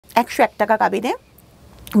101 টাকা কাবিনে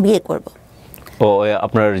বিয়ে করব। ও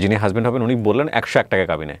আপনার যিনি হাজবেন্ড হবেন উনি বললেন 101 টাকা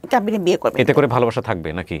কাবিনে বিয়ে করবে, এতে করে ভালোবাসা থাকবে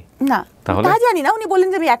নাকি? না তাহলে তা জানি না, উনি বললেন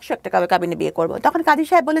যে আমি 101 টাকা কাবিনে বিয়ে করব। তখন কাজী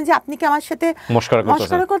সাহেব বলেন যে আপনি কি আমার সাথে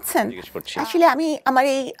মশকরা করছেন? আসলে আমি আমার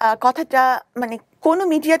এই কথাটা মানে কোনো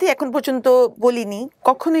মিডিয়াতে এখন পর্যন্ত বলিনি,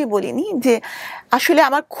 কখনোই বলিনি যে আসলে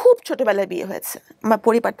আমার খুব ছোটবেলায় বিয়ে হয়েছে। আমার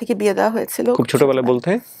পরিবার থেকে বিয়ে দেওয়া হয়েছিল। খুব ছোটবেলায় বলতে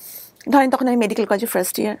ধরেন তখন আমি মেডিকেল কলেজে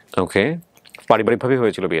ফার্স্ট ইয়ার। ওকে, পারিবারিকভাবে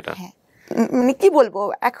হয়েছিল বিয়েটা? হ্যাঁ, মানে কি বলবো,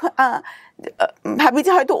 এখন ভাবি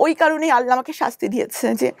যে হয়তো ওই কারণেই আল্লাহ আমাকে শাস্তি দিয়েছে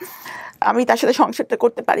যে আমি তার সাথে সংসারটা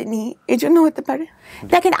করতে পারিনি, এই জন্য হতে পারে।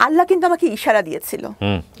 দেখেন, আল্লাহ কিন্তু আমাকে ইশারা দিয়েছিল,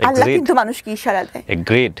 আল্লাহ কিন্তু মানুষকে ইশারা দেয়,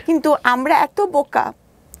 কিন্তু আমরা এত বোকা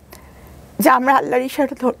যে আমরা আল্লাহর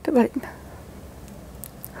ইশারাটা ধরতে পারি না।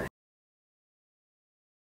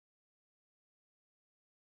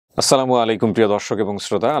 আসসালামু আলাইকুম প্রিয় দর্শক এবং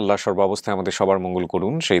শ্রোতা, আল্লাহ সর্বাবস্থায় আমাদের সবার মঙ্গল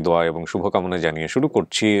করুন সেই দোয়া এবং শুভকামনা জানিয়ে শুরু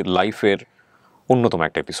করছি লাইফের অন্যতম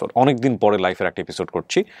একটা এপিসোড। অনেকদিন পরে লাইফের একটা এপিসোড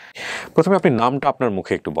করছি। প্রথমে আপনি নামটা আপনার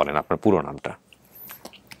মুখে একটু বলেন, আপনার পুরো নামটা।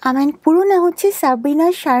 আমার পুরো নাম হচ্ছে সাবরিনা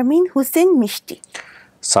শারমিন হোসেন মিষ্টি।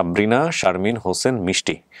 সাবরিনা শারমিন হোসেন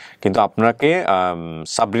মিষ্টি, কিন্তু আপনাকে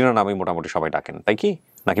সাবরিনা নামে মোটামুটি সবাই ডাকেন, তাই কি?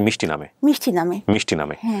 নাকি মিষ্টি নামে? মিষ্টি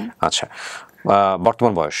নামে। আচ্ছা,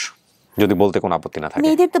 বর্তমান বয়স যদি বলতে কোনো আপত্তি না থাকে?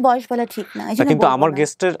 মেয়েদের তো বয়স বলা ঠিক না, কিন্তু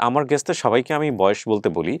আমার গেস্টের সবাইকে আমি বয়স বলতে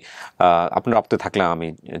বলি। আপনার আপত্তি থাকলে আমি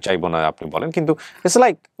চাইবো না আপনি বলেন, কিন্তু ইটস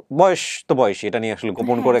লাইক বয়স তো বয়সই, এটা নিয়ে আসলে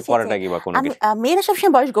গোপন করে করাটা কি বা কোনো কিছু? মেয়েরা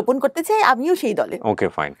সবসময় বয়স গোপন করতে চায়, আমিও সেই দলে। Okay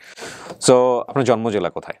fine. সো আপনার জন্ম জেলা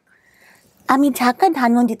কোথায়? আমি ঢাকা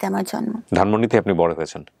ধানমন্ডিতে আমার জন্ম। ধানমন্ডিতে আপনি বড়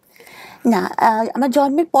হয়েছেন? না, আমার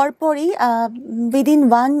জন্মের পরপরই উইদিন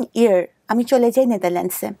 1 ইয়ার আমি চলে যাই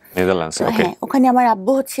নেদারল্যান্ডসে। হ্যাঁ, ওখানে আমার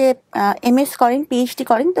আব্বু হচ্ছে এমএস করেন, পিএইচডি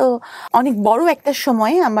করেন, তো অনেক বড় একটা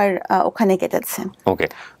সময় আমার ওখানে কেটেছে। ওকে,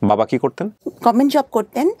 বাবা কি করতেন? গভর্নমেন্ট জব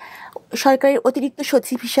করতেন, সরকারের অতিরিক্ত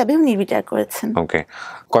সচিব হিসাবেও নির্বিচার করেছেন। ওকে,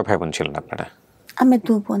 কয় ভাই বোন ছিলেন আপনারা? আমরা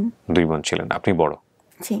 2 বোন। 2 বোন ছিলেন, আপনি বড়?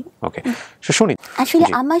 জি। ওকে, শুনি। আসলে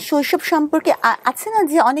আমার শৈশব সম্পর্কে আছে না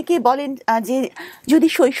যে অনেকে বলেন যে যদি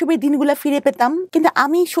শৈশবের দিনগুলো ফিরে পেতাম, কিন্তু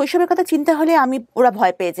আমি শৈশবের কথা চিন্তা হলে ওরা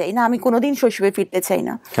ভয় পেয়ে যাই না, আমি কোনোদিন শৈশবে ফিরতে চাই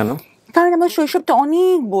না। কেন? কারণ আমার শৈশবটা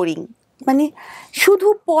অনেক বোরিং, মানে শুধু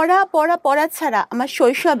পড়া ছাড়া আমার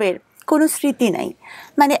শৈশবের কোনো স্মৃতি নাই।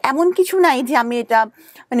 মানে এমন কিছু নাই যে আমি এটা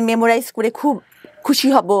মানে মেমোরাইজ করে খুব খুশি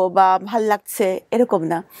হব বা ভাল লাগছে, এরকম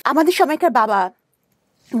না। আমাদের সময়কার বাবা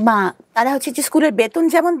মা তারা হচ্ছে যে স্কুলের বেতন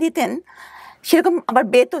যেমন দিতেন সেরকম আবার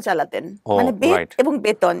বেতও চালাতেন, মানে বেত এবং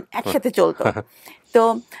বেতন একসাথে চলতো। তো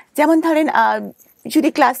যেমন ধরেন যদি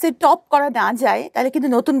ক্লাসে টপ করা না যায় তাহলে কিন্তু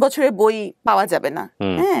নতুন বছরের বই পাওয়া যাবে না,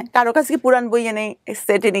 হ্যাঁ, কারো কাছে পুরান বই এনে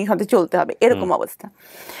সেট এনে হয়তো চলতে হবে, এরকম অবস্থা।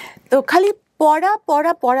 তো খালি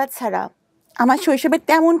পড়া ছাড়া আমার শৈশবে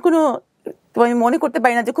তেমন কোনো আমি মনে করতে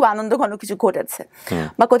পারি না যে খুব আনন্দ ঘন কিছু ঘটেছে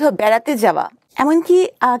বা কোথাও বেড়াতে যাওয়া। এমনকি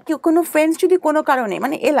কেউ কোনো ফ্রেন্ডস যদি কোনো কারণে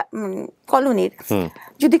মানে কলোনির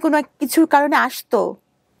যদি কোনো কিছুর কারণে আসতো,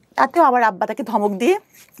 তাতেও আমার আব্বা তাকে ধমক দিয়ে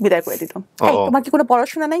বিদায় করে দিত। তোমার কি কোনো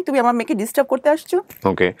পড়াশোনা নাই, তুমি আমার মেয়েকে ডিস্টার্ব করতে আসছো?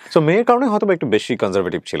 ওকে, সো মেয়ের কারণে হয়তো একটু বেশি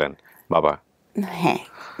কনজারভেটিভ ছিলেন বাবা। হ্যাঁ,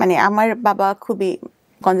 মানে আমার বাবা খুবই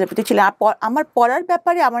কনজারভেটিভ ছিলেন। আমার পড়ার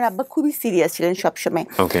ব্যাপারে আমার আব্বা খুবই সিরিয়াস ছিলেন সবসময়।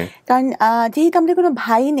 কারণ যেহেতু আমাদের কোনো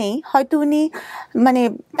ভাই নেই, হয়তো উনি মানে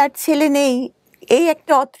তার ছেলে নেই এই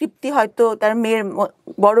একটা অতৃপ্তি হয়তো তার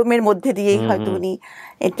বড় মেয়ের মধ্যে দিয়েই হয়তো উনি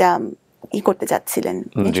এটা করতে চাচ্ছিলেন,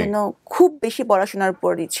 এই জন্য খুব বেশি পড়াশোনার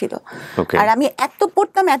উপরই ছিল। আর আমি এত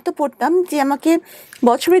পড়তাম যে আমাকে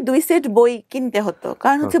বছরে 2 সেট বই কিনতে হতো,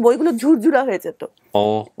 কারণ হচ্ছে বইগুলো ঝুরঝুরা হয়ে যেত।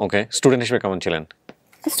 ওকে, স্টুডেন্ট হিসেবে কেমন ছিলেন?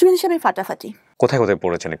 স্টুডেন্ট হিসেবে ফাটাফাটি। কোথায়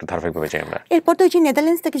পড়েছেন একটু ধারাবাহিকভাবে চাই আমরা। এরপর তো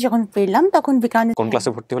নেদারল্যান্ডস থেকে যখন ফিরলাম তখন কোন ক্লাসে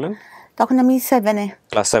ভর্তি হলেন? তখন আমি 7-এ।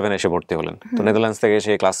 ক্লাস 7 এসে ভর্তি হলেন। তো নেদারল্যান্ডস থেকে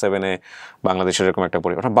এসে ক্লাস 7-এ বাংলাদেশের এরকম একটা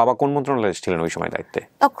পরিবার। বাবা কোন মন্ত্রণালয়ে ছিলেন ওই সময় দায়িত্বে?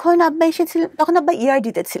 তখন আব্বা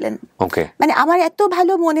ইআরডিতে ছিলেন। ওকে, মানে আমার এত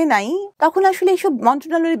ভালো মনে নাই তখন আসলে এইসব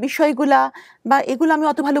মন্ত্রণালয়ের বিষয়গুলা বা এগুলো আমি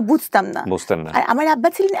অত ভালো বুঝতেন না। আর আমার আব্বা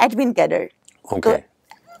ছিলেন অ্যাডমিন ক্যাডার। ওকে,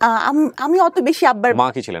 আমি অত বেশি আব্বার। মা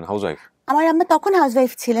কি ছিলেন? হাউসওয়াইফ? আমার আম্মা তখন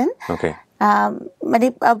হাউসওয়াইফ ছিলেন। ওকে, মানে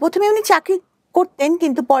প্রথমে উনি চাকরি করতেন,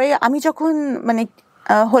 কিন্তু পরে আমি যখন মানে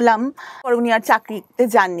হলাম পরে উনি আর চাকরিতে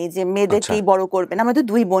যাননি, যে মেয়েদেরকেই বড় করবেন। আমরা তো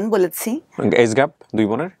 2 বোন বলেছি। এজ গ্যাপ 2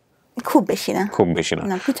 বোনের খুব বেশি না।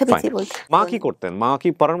 মা কি করতেন? মা কি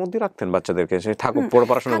পড়ার মধ্যে রাখতেন বাচ্চাদেরকে, সে থাকুক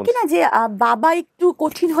পড়াশোনা থাকে না যে বাবা একটু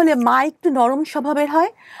কঠিন হলে মা একটু নরম স্বভাবের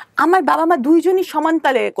হয়। আমার বাবা মা 2 জনই সমান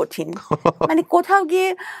তালে কঠিন। মানে কোথাও গিয়ে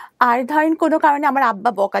আর ধরেন কোনো কারণে আমার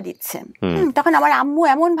আব্বা বকা দিচ্ছে, তখন আমার আম্মু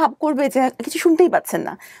এমন ভাব করবে যে কিছু শুনতেই পাচ্ছেন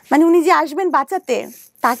না, মানে উনি যে আসবেন বাঁচাতে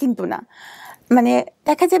তা কিন্তু না। মানে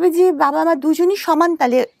দেখা যাবে যে বাবা মা 2 জনই সমান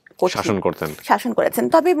তালে শাসন করেছেন।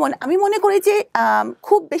 তবে আমি মনে করি যে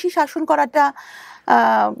খুব বেশি শাসন করাটা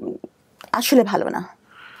আসলে ভালো না,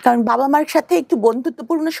 কারণ বাবা মার সাথে একটু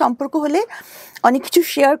বন্ধুত্বপূর্ণ সম্পর্ক হলে অনেক কিছু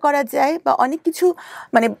শেয়ার করা যায়, বা অনেক কিছু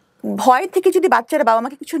মানে ভয় থেকে যদি বাচ্চারা বাবা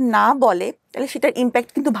মাকে কিছু না বলে তাহলে সেটার ইম্প্যাক্ট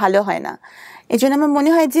কিন্তু ভালো হয় না। এই জন্য আমার মনে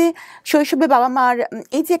হয় যে শৈশবে বাবা মার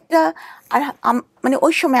এই যে একটা, আর মানে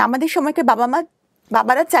ওই সময় আমাদের সময়কার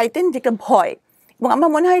বাবারা চাইতেন যে একটা ভয়, এবং আমার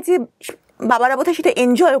মনে হয় যে বাবারা বোধহয় সেটা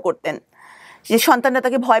এনজয়ও করতেন, যে সন্তানরা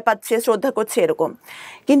তাকে ভয় পাচ্ছে, শ্রদ্ধা করছে এরকম।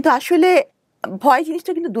 কিন্তু আসলে ভয়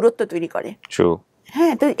জিনিসটা কিন্তু দূরত্ব তৈরি করে।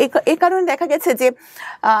 হ্যাঁ, তো এই কারণে দেখা গেছে যে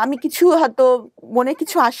আমি কিছু হয়তো মনে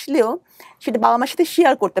কিছু আসলেও সেটা বাবা মার সাথে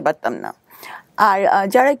শেয়ার করতে পারতাম না। আর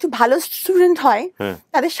যারা একটু ভালো স্টুডেন্ট হয়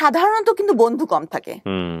তাদের সাধারণত কিন্তু বন্ধু কম থাকে।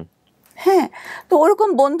 হ্যাঁ, তো ওরকম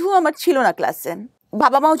বন্ধু আমার ছিল না ক্লাসে।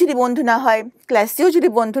 বাবা মাও যদি বন্ধু না হয়, ক্লাসেও যদি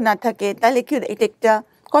বন্ধু না থাকে, তাহলে কি এটা একটা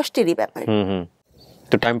কষ্টেরই ব্যাপার।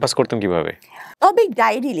 তো টাইম পাস করতাম কিভাবে? তবে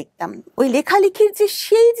ডায়েরি লিখতাম। ওই লেখালেখির যে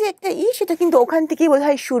সেই যে একটা সেটা কিন্তু ওখান থেকেই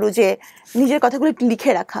বোধহয় শুরু, যে নিজের কথাগুলো একটু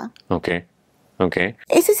লিখে রাখা। ওকে ওকে।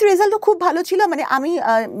 এসএসসি রেজাল্টও খুব ভালো ছিল, মানে আমি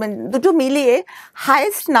দুটো মিলিয়ে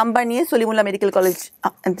হাইয়েস্ট নাম্বার নিয়ে সলিমুল্লাহ মেডিকেল কলেজ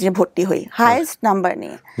ভর্তি হই, হাইয়েস্ট নাম্বার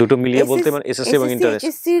নিয়ে। দুটো মিলিয়ে বলতে মানে এসএসসি এবং ইন্টার?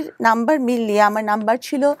 এসএসসির নাম্বার মিলিয়ে আমার নাম্বার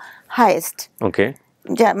ছিল হাইয়েস্ট। ওকে।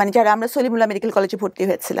 মানে যারা আমরা সলিমুল্লাহ মেডিকেল কলেজে ভর্তি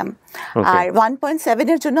হয়েছিলাম। আর 1.7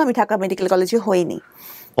 এর জন্য আমি ঢাকা মেডিকেল কলেজে হইনি।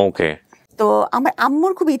 ওকে। তো আমার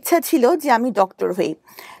আম্মুর খুব ইচ্ছা ছিল যে আমি ডক্টর হই,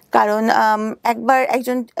 কারণ একবার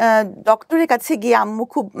একজন ডক্টরের কাছে গিয়ে আম্মু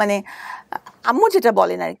খুব মানে আম্মু যেটা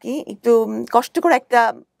বলেন আর কি, একটু কষ্টকর একটা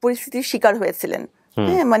পরিস্থিতির শিকার হয়েছিলেন।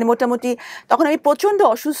 হ্যাঁ, মানে মোটামুটি তখন আমি প্রচন্ড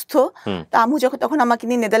অসুস্থ। তো আম্মু তখন আমাকে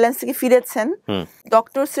নিয়ে নেদারল্যান্ডস থেকে ফিরেছেন,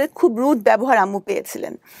 ডক্টরসের খুব রুড ব্যবহার আম্মু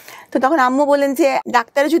পেয়েছিলেন। তো তখন আম্মু বলেন যে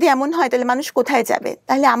ডাক্তার যদি এমন হয় তাহলে মানুষ কোথায় যাবে,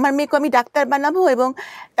 তাহলে আমার মেয়েকে আমি ডাক্তার বানাবো এবং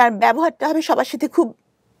তার ব্যবহারটা হবে সবার সাথে খুব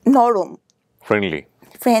নরম,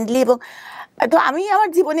 ফ্রেন্ডলি। এবং তো আমি আমার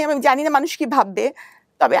জীবনে, আমি জানি না মানুষ কি ভাববে,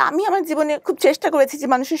 তবে আমি আমার জীবনে খুব চেষ্টা করেছি যে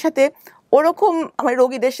মানুষের সাথে ওরকম, আমার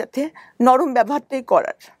রোগীদের সাথে নরম ব্যবহারটাই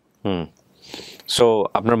করার। সো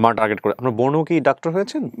আপনার মা টার্গেট করে, আপনার বোনও কি ডাক্তার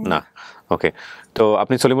হয়েছেন? না। ওকে। তো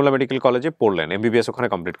আপনি সলিমুল্লাহ মেডিকেল কলেজে পড়লেন, এমবিবিএস ওখানে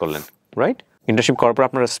কমপ্লিট করলেন, রাইট? ইন্টার্নশিপ করার পর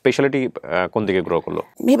আপনার স্পেশালিটি কোন দিকে গ্রো করলো?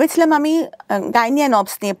 ভেবেছিলাম আমি গাইনি অ্যান্ড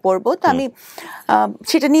অবস নিয়ে পড়বো, তো আমি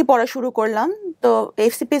সেটা নিয়ে পড়া শুরু করলাম। তো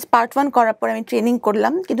এফসিপিএস পার্ট 1 করার পর আমি ট্রেনিং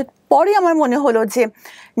করলাম, কিন্তু পরে আমার মনে হলো যে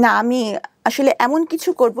না, আমি আসলে এমন কিছু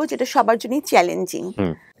করব যেটা সবার জন্যই চ্যালেঞ্জিং।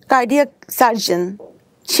 কার্ডিয়াক সার্জন,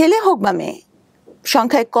 ছেলে হোক বা মেয়ে,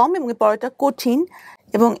 সংখ্যায় কম এবং পড়াটা কঠিন,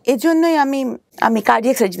 এবং এজন্যই আমি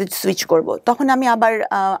কার্ডিয়াক সার্জারিতে সুইচ করব। তখন আমি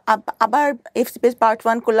আবার এফসিপিএস পার্ট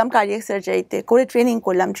 1 করলাম, কার্ডিয়াক সার্জারিতে করে ট্রেনিং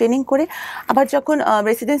করলাম। ট্রেনিং করে আবার যখন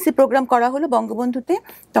রেসিডেন্সি প্রোগ্রাম করা হলো বঙ্গবন্ধুতে,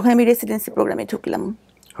 তখন আমি রেসিডেন্সি প্রোগ্রামে ঢুকলাম।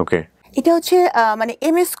 ওকে। এটা হচ্ছে মানে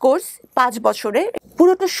এমএস কোর্স, 5 বছরের,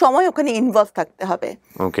 পুরোটা সময় ওখানে ইনভলভ থাকতে হবে।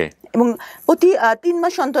 ওকে। এবং প্রতি 3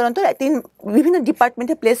 মাস অন্তর অন্তর বিভিন্ন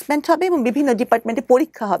ডিপার্টমেন্টে প্লেসমেন্ট হবে এবং বিভিন্ন ডিপার্টমেন্টে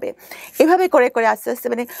পরীক্ষা হবে। এভাবে করে করে আস্তে আস্তে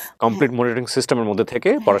মানে কমপ্লিট মনিটরিং সিস্টেমের মধ্যে থেকে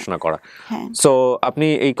পড়াশোনা করা। সো আপনি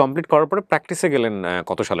এই কমপ্লিট করার পরে প্র্যাকটিসে গেলেন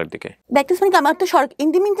কত সালের দিকে? প্র্যাকটিস মানে আমার তো ইন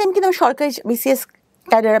দি মিন টাইম কিন্তু সরকারি বিসিএস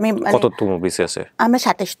ক্যাডার। আমি কততম বিসিএস এ? আমরা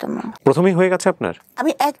 27তম। প্রথমেই হয়ে গেছে আপনার?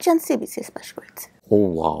 আমি এক চান্সে বিসিএস পাস করেছি। ও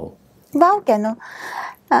ওয়াও। ওয়াও কেন?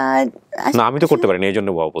 না, আমি তো করতে পারিনি, এই জন্য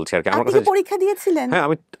ওয়াও বলছি আর কি। আমার কাছে পরীক্ষা দিয়েছিলেন? হ্যাঁ,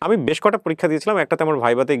 আমি বেশ কটা পরীক্ষা দিয়েছিলাম। একটাতে আমার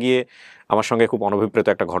ভাইভাতে গিয়ে আমার সঙ্গে খুব অনভিপ্রেত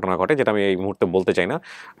একটা ঘটনা ঘটে, যেটা আমি এই মুহূর্তে বলতে চাই না।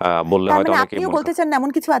 বললে হয়তো অনেকেই আপনিও বলতে চান না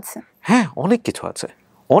এমন কিছু আছে? হ্যাঁ, অনেক কিছু আছে,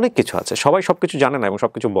 অনেক কিছু আছে। সবাই সবকিছু জানে না এবং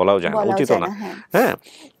সবকিছু বলাও যায় না, উচিত না। হ্যাঁ,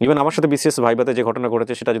 ইভেন আমার সাথে বিসিএস ভাইভাতে যে ঘটনা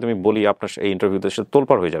ঘটেছে সেটা যদি আমি বলি আপনার এই ইন্টারভিউতে, সেটা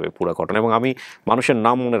তোলপাড় হয়ে যাবে পুরো ঘটনা। এবং আমি মানুষের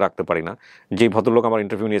নাম মনে রাখতে পারি না। যে ভদ্রলোক আমার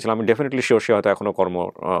ইন্টারভিউ নিয়েছিলাম, আমি ডেফিনেটলি শিওর সে হয়তো এখনো কর্ম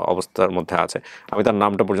অবস্থার মধ্যে আছে। আমি তার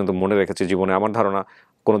নামটা পর্যন্ত মনে রেখেছি জীবনে। আমার ধারণা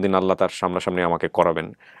কোনোদিন আল্লাহ তার সামনাসামনি আমাকে করাবেন,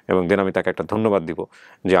 এবং দেন আমি তাকে একটা ধন্যবাদ দিব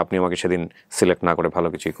যে আপনি আমাকে সেদিন সিলেক্ট না করে ভালো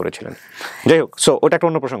কিছুই করেছিলেন। যাই হোক, সো ওটা একটা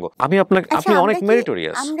অন্য প্রসঙ্গ। আপনি অনেক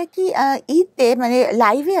মেরিটোরিয়াস। আমরা কি ইতে মানে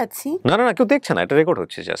লাইভে আছি? না না না, কেউ দেখছে না, এটা রেকর্ড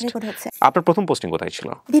হচ্ছে জাস্ট। আপনার প্রথম পোস্টিং কোথায় ছিল?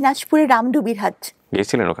 দিনাজপুরের রামডুবির হাট।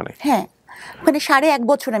 গিয়েছিলেন ওখানে? হ্যাঁ, ওখানে 1.5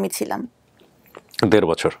 বছর আমি ছিলাম। 1.5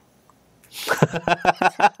 বছর।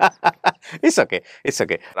 It's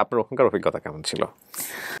okay. আপনার ওখানকার অভিজ্ঞতা কেমন ছিল?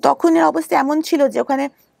 তখনের অবস্থা এমন ছিল যে ওখানে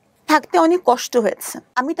থাকতে অনেক কষ্ট হয়েছে।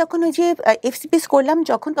 আমি তখন ওই যে এফসিপিএস করলাম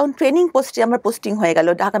যখন, তখন ট্রেনিং পোস্টে আমার পোস্টিং হয়ে গেল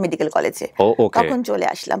ঢাকা মেডিকেল কলেজে, তখন চলে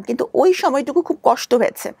আসলাম। কিন্তু ওই সময়টুকু খুব কষ্ট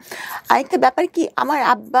হয়েছে। আরেকটা ব্যাপার কি, আমার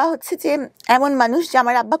আব্বা হচ্ছে যে এমন মানুষ যে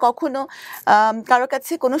আমার আব্বা কখনো কারোর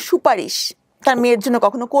কাছে কোনো সুপারিশ তার মেয়ের জন্য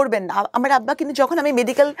কখনো করবেন না। আমার আব্বা কিন্তু যখন আমি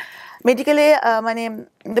মেডিকেলে মানে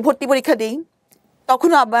ভর্তি পরীক্ষা দিই,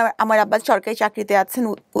 তখনও আমার আব্বা সরকারি চাকরিতে আছেন,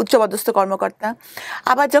 উচ্চপদস্থ কর্মকর্তা।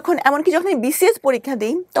 আবার যখন এমনকি যখন আমি বিসিএস পরীক্ষা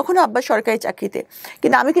দিই তখনও আব্বা সরকারি চাকরিতে।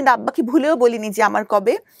 কিন্তু আমি কিন্তু আব্বাকে ভুলেও বলিনি যে আমার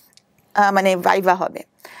কবে মানে ভাইভা হবে,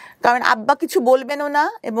 কারণ আব্বা কিছু বলবেনও না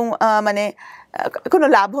এবং মানে কোনো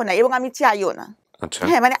লাভও নাই, এবং আমি চাইও না।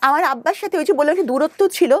 হ্যাঁ, মানে আমার আব্বার সাথে ওই যে বললাম একটা দূরত্ব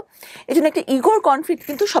ছিল, এই জন্য একটা ইগোর কনফ্লিক্ট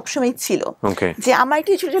কিন্তু সবসময় ছিল, যে আমার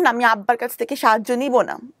কিছু জন্য আমি আব্বার কাছ থেকে সাহায্য নিব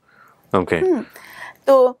না।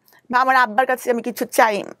 তো আমার আব্বার কাছে আমি কিছু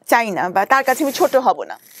চাই না, বা তার কাছে আমি ছোট হব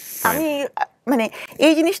না। আমি মানে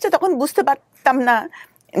এই জিনিসটা তখন বুঝতে পারতাম না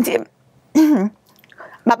যে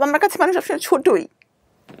বাবা আমার কাছে মানুষ সবসময় ছোটই।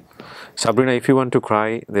 Sabrina, if you want to cry,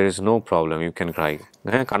 there is no problem, you can cry.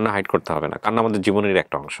 হ্যাঁ, কান্না হাইড করতে হবে না, কান্না আমাদের জীবনের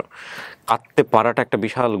একটা অংশ। কাঁদতে পারাটা একটা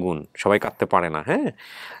বিশাল গুণ, সবাই কাঁদতে পারে না। হ্যাঁ,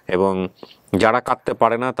 এবং যারা কাঁদতে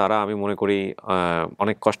পারে না তারা আমি মনে করি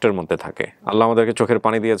অনেক কষ্টের মধ্যে থাকে। আল্লাহ আমাদেরকে চোখের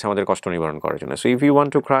পানি দিয়েছে আমাদের কষ্ট নিবারণ করার জন্য। So if you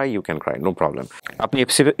want to cry, you can Cry, no problem. আপনি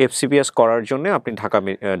এফসিপিএস করার জন্য আপনি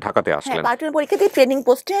ঢাকাতে আসলেন। পার্টনার পরীক্ষা দিয়ে ট্রেনিং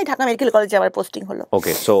পোস্টে ঢাকা মেডিকেল কলেজে আবার পোস্টিং হলো।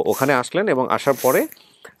 ওকে, সো ওখানে আসলেন এবং আসার পরে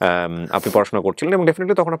আপনি পড়াশোনা করছিলেন, এবং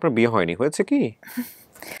ডেফিনেটলি তখন আপনার বিয়ে হয়নি, হয়েছে কি?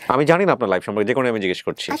 আমি জানি না আপনার লাইফ সম্পর্কে, যে কোনো আমি জিজ্ঞেস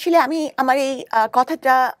করছি। আসলে আমি আমার এই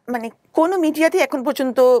কথাটা মানে কোনো মিডিয়াতে এখন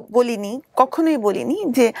পর্যন্ত বলিনি, কখনোই বলিনি,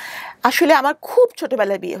 যে আসলে আমার খুব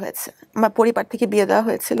ছোটবেলায় বিয়ে হয়েছে। আমার পরিবার থেকে বিয়ে দেওয়া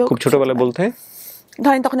হয়েছিল। খুব ছোটবেলায় বলতে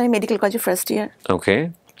ধরেন তখন আমি মেডিকেল কলেজে ফার্স্ট ইয়ার। ওকে,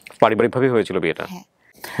 পারিবারিকভাবে হয়েছিল বিয়েটা? হ্যাঁ,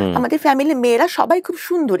 আমাদের ফ্যামিলির মেয়েরা সবাই খুব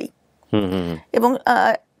সুন্দরী, এবং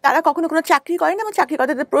তারা কখনো কোনো চাকরি করে না এবং চাকরি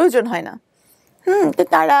করতে তাদের প্রয়োজন হয় না। তো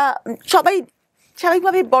তারা সবাই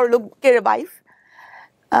স্বাভাবিকভাবে বড় লোকের ওয়াইফ।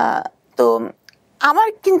 তো আমার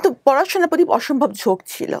কিন্তু পড়াশোনার প্রতি অসম্ভব ঝোঁক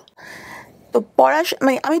ছিল। তো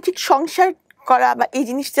মানে আমি ঠিক সংসার করা বা এই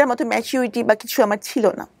জিনিসটার মতো ম্যাচিউরিটি বা কিছু আমার ছিল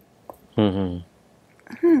না।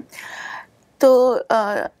 তো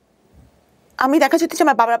আমি দেখা যেত যে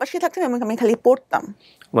আমার বাবার পাশে থাকতাম এবং আমি খালি পড়তাম,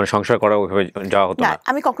 মানে সংসার করা ওইভাবে যাওয়া হতো না,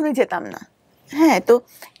 আমি কখনোই যেতাম না। হ্যাঁ, তো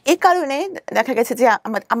এই কারণে দেখা গেছে যে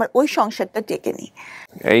আমার ওই সংসারটা টেকেনি।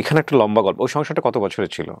 এইখানে একটা লম্বা গল্প। ওই সংসারটা কত বছরের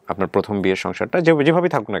ছিল আপনার প্রথম বিয়ের সংসারটা? যেভাবে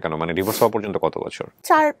থাকুক না কেন, মানে ডিভোর্স হওয়া পর্যন্ত কত বছর?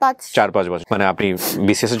 4-5 বছর। মানে আপনি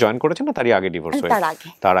বিসিএস এ জয়েন করেছেন না তারই আগে ডিভোর্স হয়ে?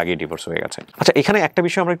 তার আগে ডিভোর্স হয়ে গেছে। আচ্ছা, এখানে একটা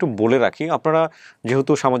বিষয় আমরা একটু বলে রাখি। আপনারা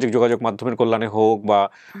যেহেতু সামাজিক যোগাযোগ মাধ্যমের কল্যাণে হোক বা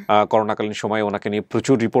করোনাকালীন সময়ে ওনাকে নিয়ে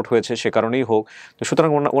প্রচুর রিপোর্ট হয়েছে, সে কারণেই হোক, তো সুতরাং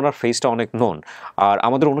ওনার ফেসটা অনেক নোন। আর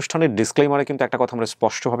আমাদের অনুষ্ঠানের ডিসক্লেইমারে কিন্তু একটা কথা আমরা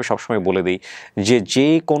স্পষ্টভাবে সবসময় বলে দিই, যে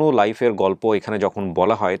কোনো লাইফের গল্প এখানে যখন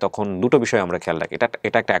বলা হয় তখন দুটো বিষয় আমরা খেয়াল রাখি।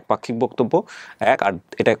 এটা একটা একপাক্ষিক বক্তব্য, আর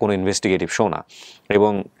এটা কোনো ইনভেস্টিগেটিভ শো না।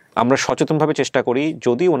 এবং আমরা সচেতনভাবে চেষ্টা করি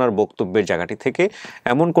যদি ওনার বক্তব্যের জায়গাটি থেকে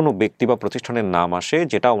এমন কোনো ব্যক্তি বা প্রতিষ্ঠানের নাম আসে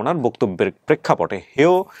যেটা ওনার বক্তব্যের প্রেক্ষাপটে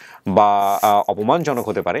হেয় বা অপমানজনক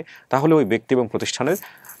হতে পারে, তাহলে ওই ব্যক্তি এবং প্রতিষ্ঠানের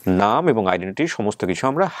নাম এবং আইডেন্টিটি সমস্ত কিছু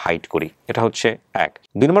আমরা হাইড করি। এটা হচ্ছে এক।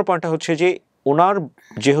 2 নম্বর পয়েন্টটা হচ্ছে যে ওনার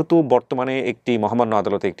যেহেতু বর্তমানে একটি মহামান্য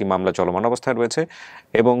আদালতে একটি মামলা চলমান অবস্থায় রয়েছে,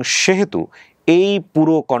 এবং সেহেতু এই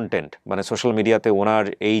পুরো কন্টেন্ট মানে সোশ্যাল মিডিয়াতে ওনার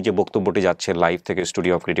এই যে বক্তব্যটি যাচ্ছে লাইভ থেকে,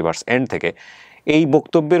 studio of creative arts and থেকে, এই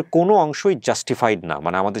বক্তব্যের কোনো অংশই জাস্টিফাইড না,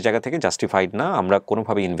 মানে আমাদের জায়গা থেকে জাস্টিফাইড না। আমরা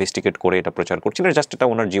কোনোভাবে ইনভেস্টিগেট করে এটা প্রচার করছি না, জাস্ট এটা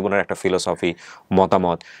ওনার জীবনের একটা ফিলোসফি,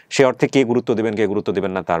 মতামত। সে অর্থে কে গুরুত্ব দেবেন কে গুরুত্ব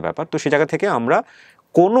দেবেন না তার ব্যাপার। তো সে জায়গা থেকে আমরা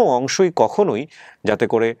কোনো অংশই কখনোই যাতে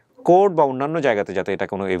করে কোর্ট বা অন্যান্য জায়গাতে যাতে এটা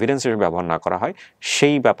কোনো এভিডেন্স হিসেবে ব্যবহার না করা হয়,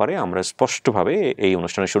 সেই ব্যাপারে আমরা স্পষ্টভাবে এই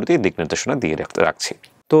অনুষ্ঠানের শুরুতেই দিক নির্দেশনা দিয়ে রাখছি।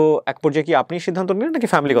 তো এক পর্যায়ে কি আপনি সিদ্ধান্ত নিলেন নাকি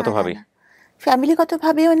ফ্যামিলিগতভাবে?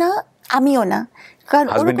 ফ্যামিলিগতভাবেও না, আমিও না, কারণ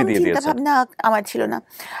ওরকম চিন্তা ভাবনা আমার ছিল না।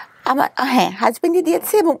 আমার হাজবেন্ডই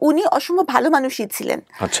দিয়েছে, এবং উনি অসম্ভব ভালো মানুষই ছিলেন।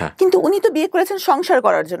 আচ্ছা, কিন্তু উনি তো বিয়ে করেছেন সংসার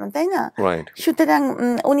করার জন্য, তাই না? সুতরাং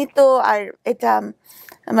উনি তো আর এটা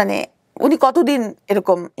মানে উনি কতদিন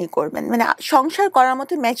এরকম করবেন, মানে সংসার করার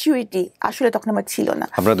মতো ম্যাচুরিটি আসলে তখন আমার ছিল না।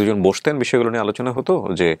 আপনারা দুজন বসতেন, বিষয়গুলো নিয়ে আলোচনা হতো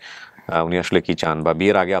যে উনি আসলে কি চান, বা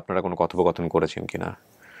বিয়ের আগে আপনারা কোনো কথোপকথন করেছেন কিনা?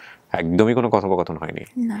 একদমই কোনো কথোপকথন হয়নি।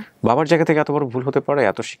 বাবার জায়গা থেকে এত বড় ভুল হতে পারে,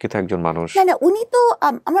 এত শিক্ষিত একজন মানুষ? না, উনি তো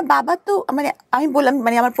আমার বাবা তো মানে আমি বললাম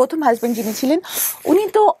মানে আমার প্রথম হাজবেন্ড যিনি ছিলেন উনি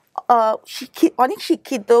তো অনেক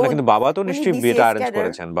শিক্ষিত, কিন্তু বাবা তো নিশ্চয়ই বিয়েটা অ্যারেঞ্জ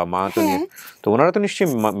করেছেন, বা মা তো তো ওনারা তো নিশ্চয়ই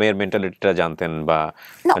মেয়ের মেন্টালিটিটা জানতেন, বা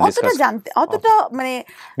না অতটা মানে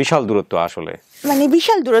বিশাল দূরত্ব, আসলে মানে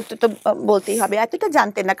বিশাল দূরত্ব তো বলতেই হবে, এতটা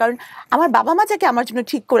জানতেন না। কারণ আমার বাবা মা যাকে আমার জন্য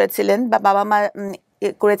ঠিক করেছিলেন বা বাবা মা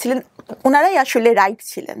করেছিলেন, ওনারাই আসলে রাইট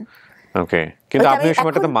ছিলেন। ওকে, কিন্তু আপনি এই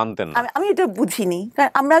সময়টাতে মানতেন না? আমি এটা বুঝিনি,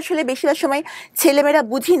 কারণ আমরা আসলে বেশিরভাগ সময় ছেলেমেয়েরা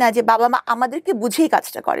বুঝি না যে বাবা মা আমাদেরকে বুঝেই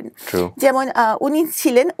কাজটা করেন। যেমন উনি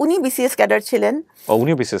ছিলেন, উনি বিসিএস ক্যাডার ছিলেন।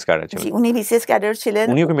 উনিও বিসিএস ক্যাডার ছিলেন? উনি বিসিএস ক্যাডার ছিলেন।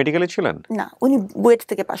 উনিও কি মেডিকেলে ছিলেন? না, উনি বুয়েট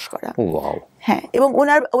থেকে পাশ করা। ওয়াও। হ্যাঁ, এবং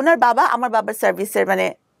ওনার বাবা আমার বাবার সার্ভিসের মানে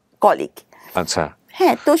কলিগ। আচ্ছা।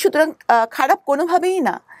 হ্যাঁ, তো সুতরাং খারাপ কোনোভাবেই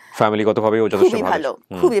না। ফ্যামিলিগতভাবেও যথেষ্ট ভালো,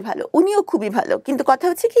 খুবই ভালো, উনিও খুবই ভালো, কিন্তু কথা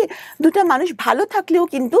হচ্ছে কি দুটা মানুষ ভালো থাকলেও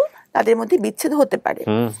কিন্তু তাদের মধ্যে বিচ্ছেদ হতে পারে।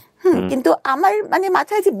 কিন্তু আমার মানে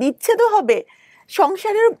মাথায় যে বিচ্ছেদ হবে,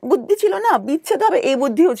 সংসারের বুদ্ধি ছিল না, বিচ্ছেদ হবে এই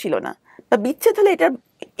বুদ্ধিও ছিল না, বা বিচ্ছেদ হলে এটার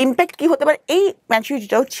ইম্প্যাক্ট কি হতে পারে এই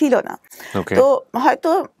ম্যাচুরিটিটাও ছিল না। তো হয়তো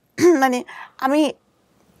মানে আমি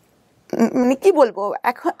মানে কি বলবো,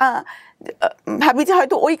 এখন ভাবি যে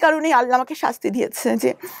হয়তো ওই কারণেই আল্লাহ আমাকে শাস্তি দিয়েছে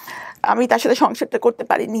যে আমি তার সাথে সংসারটা করতে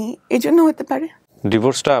পারিনি, এই জন্য হতে পারে।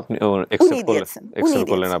 ডিভোর্সটা আপনি অ্যাকসেপ্ট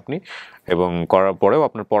করলেন আপনি, এবং করার পরেও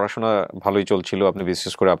আপনার পড়াশোনা ভালোই চলছিল, আপনি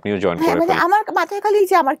বিশেষ করে আপনিও জয়েন করে মানে আমার মাথায় খালি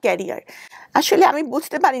যে আমার ক্যারিয়ার, আসলে আমি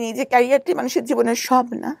বুঝতে পারিনি যে ক্যারিয়ারটি মানুষের জীবনের সব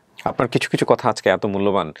না। আপনার কিছু কিছু কথা আজকে এত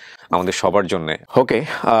মূল্যবান আমাদের সবার জন্য। ওকে,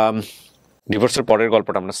 ডিভোর্সের পরের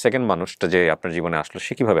গল্পটা, আপনার সেকেন্ড মানুষটা যে আপনার জীবনে আসলো,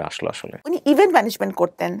 সে কিভাবে আসলো আসলে? উনি ইভেন্ট ম্যানেজমেন্ট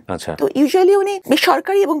করতেন। আচ্ছা। তো ইউজুয়ালি উনি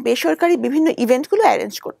সরকারি এবং বেসরকারি বিভিন্ন ইভেন্টগুলো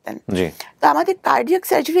অ্যারেঞ্জ করতেন। জি। তো আমাদের কার্ডিয়াক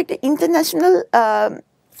সার্জারি একটা ইন্টারন্যাশনাল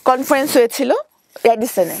কনফারেন্স হয়েছিল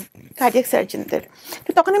রেডিসনে, কার্ডিয়াক সার্জনদের। তো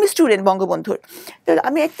তখন আমি স্টুডেন্ট বঙ্গবন্ধুর, তো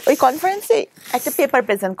আমি ওই কনফারেন্সে একটা পেপার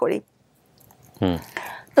প্রেজেন্ট করি।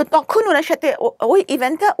 তো তখন ওনার সাথে ওই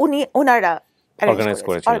ইভেন্টটা ওনারা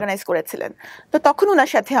অর্গানাইজ করেছিলেন। তো তখন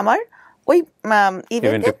ওনার সাথে আমার ওই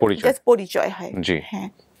ইভেন্টে পরিচয় হয়। হ্যাঁ,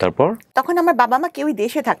 তারপর তখন আমার বাবা মা কেউই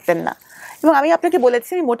দেশে থাকতেন না, এবং আমি আপনাকে বলেছি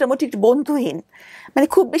আমি মোটামুটি একটু বন্ধুহীন, মানে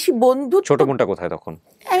খুব বেশি বন্ধু। ছোট বোনটা কোথায় তখন?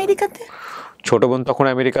 আমেরিকাতে। ছোট বোন তখন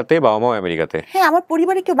আমেরিকাতে, বাবা মাও আমেরিকাতে? হ্যাঁ, আমার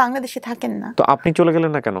পরিবারে কেউ বাংলাদেশে থাকেন না। তো আপনি চলে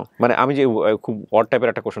গেলেন না কেন? মানে আমি যে খুব অড টাইপের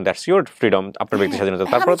একটা কোশ্চেন, দ্যাটস ইওর ফ্রিডম, আপনার ব্যক্তি স্বাধীনতা,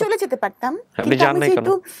 তারপর চলে যেতে পারতাম। আপনি জান নাই কেন?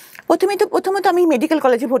 প্রথমত আমি মেডিকেল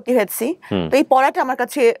কলেজে ভর্তি হয়েছি, তো এই পড়াটা আমার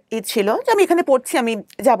কাছে ছিল যে আমি এখানে পড়ছি, আমি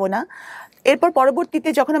যাব না। এরপর পরবর্তীতে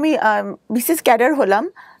যখন আমি বিসিএস ক্যাডার হলাম,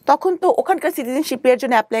 তখন তো ওখানকার সিটিজেনশিপের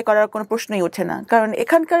জন্য অ্যাপ্লাই করার কোনো প্রশ্নই ওঠে না, কারণ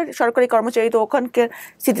এখানকার সরকারি কর্মচারী তো ওখানকার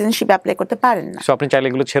সিটিজেনশিপ অ্যাপ্লাই করতে পারেন না। সো আপনি চাইলে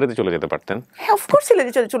এগুলো ছেড়ে দিয়ে চলে যেতে পারতেন? হ্যাঁ, অফকোর্স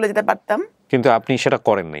চলে যেতে পারতাম, কিন্তু আপনি সেটা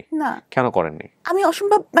করেননি। না। কেন করেননি? আমি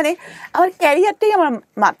অসম্ভব, মানে আমার ক্যারিয়ারটাই আমার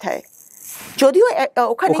মাথায়, যদিও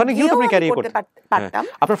ওখানে গিয়েও আমি করতে পারতাম।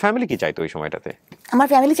 আপনার ফ্যামিলি কি চাইতো ওই সময়টাতে? আমার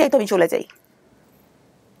ফ্যামিলি চাইতো আমি চলে যাই।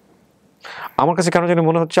 আমার কাছে কেন জানি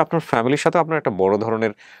মনে হচ্ছে আপনার ফ্যামিলির সাথে আপনার একটা বড়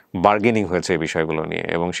ধরনের বার্গেনিং হয়েছে এই বিষয়গুলো নিয়ে,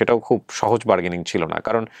 এবং সেটাও খুব সহজ বার্গেনিং ছিল না,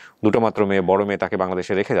 কারণ দুটো মাত্র মেয়ে, বড় মেয়ে তাকে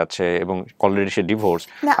বাংলাদেশে রেখে যাচ্ছে এবং অলরেডি সে ডিভোর্স।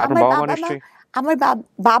 আপনার বাবা মা নিশ্চয়ই, আমার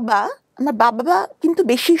বাবা কিন্তু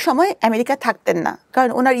বেশি সময় আমেরিকা থাকতেন না, কারণ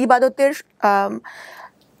ওনার ইবাদতের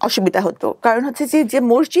অসুবিধা হতো, কারণ হচ্ছে যে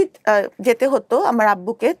মসজিদ যেতে হতো আমার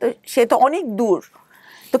আব্বুকে, তো সে তো অনেক দূর,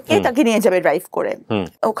 তো কে তাকে নিয়ে যাবে ড্রাইভ করে,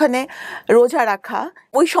 ওখানে রোজা রাখা,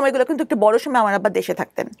 ওই সময়গুলো কিন্তু একটু বড় সময় আমার আব্বা দেশে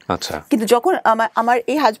থাকতেন। আচ্ছা। কিন্তু যখন আমার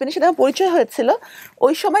এই হাজবেন্ডের সাথে পরিচয় হয়েছিল,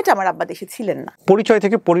 ওই সময়টা আমার আব্বা দেশে ছিলেন না। পরিচয়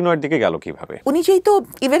থেকে পরিণয়ের দিকে গেল কিভাবে? উনি যেহেতু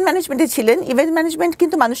ইভেন্ট ম্যানেজমেন্টে ছিলেন, ইভেন্ট ম্যানেজমেন্ট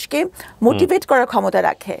কিন্তু মানুষকে মোটিভেট করার ক্ষমতা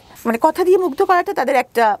রাখে, মানে কথা দিয়ে মুগ্ধ করাটা তাদের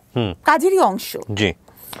একটা কাজেরই অংশ। জি।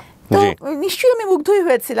 তো নিশ্চয়ই আমি মুগ্ধই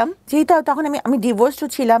হয়েছিলাম, যেহেতু তখন আমি ডিভোর্সও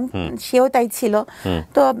ছিলাম, সেও তাই ছিল,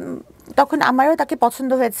 তো তখন আমারও তাকে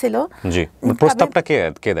পছন্দ হয়েছিল। জি। প্রস্তাবটা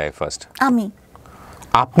কে দেয় ফার্স্ট? আমি।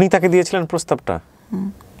 আপনি তাকে দিয়েছিলেন প্রস্তাবটা?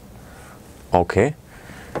 ওকে।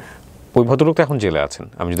 ওই ভদ্রলোক তো এখন জেলে আছেন,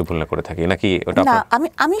 আমি যদি ভুল না করে থাকি, নাকি ওটা? না,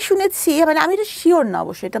 আমি শুনেছি, মানে আমি এটা শিওর না,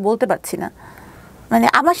 অবশ্যই এটা বলতে পারছি না, মানে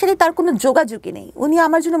আমার সাথে তার কোনো যোগাযোগই নেই, উনি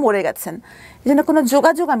আমার জন্য মরে গেছেন, এই জন্য কোনো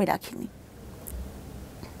যোগাযোগ আমি রাখিনি।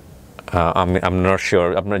 আমি নট শিওর,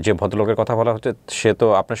 আপনার যে ভদ্রলোকের কথা বলা হচ্ছে সে তো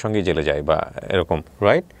আপনার সঙ্গেই জেলে যায় বা এরকম,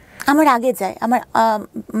 রাইট? আমার আগে যায়, আমার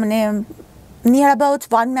মানে নিয়ার অ্যাবাউট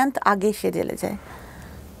 1 মান্থ আগে সে জেলে যায়।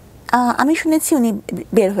 আমি শুনেছি উনি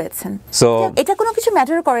বের হয়েছেন। এটা কোনো কিছু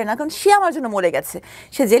ম্যাটার করে না, কারণ সে আমার জন্য মরে গেছে,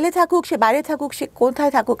 সে জেলে থাকুক, সে বাইরে থাকুক, সে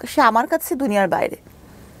কোথায় থাকুক, সে আমার কাছে দুনিয়ার বাইরে।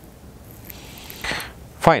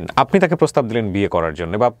 ফাইন। আপনি তাকে প্রস্তাব দিলেন বিয়ে করার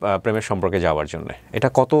জন্য বা প্রেমের সম্পর্কে যাওয়ার জন্য, এটা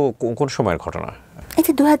কোন সময়ের ঘটনা?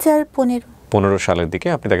 এটা 2015 সালের দিকে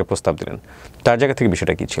আপনি তাকে প্রস্তাব দিলেন। তার জায়গা থেকে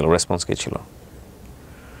বিষয়টা কি ছিল, রেসপন্স কি ছিল?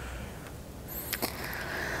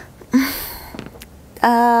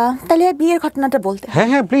 তাহলে বিয়ের ঘটনাটা বলতে? হ্যাঁ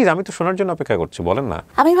হ্যাঁ, প্লিজ, আমি তো শোনার জন্য অপেক্ষা করছি, বলেন না।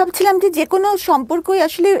 আমি ভাবছিলাম যে কোনো সম্পর্কই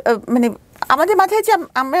আসলে মানে আমাদের মাথায় যে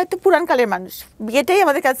আমরা তো পুরানকালের মানুষ, বিয়েটাই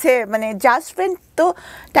আমাদের কাছে মানে জাস্ট ফ্রেন্ড তো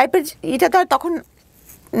টাইপের, এটা তো আর তখন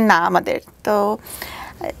না আমাদের। তো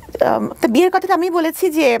বিয়ের কথাটা আমি বলেছি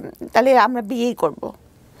যে তাহলে আমরা বিয়েই করব।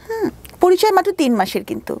 পরিচয় মাত্র 3 মাসের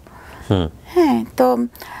কিন্তু। হ্যাঁ, তো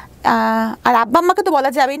আর আব্বা আম্মাকে তো বলা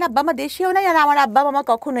যাবেই না, আব্বা আম্মা দেশেও নাই, আর আমার আব্বা মামা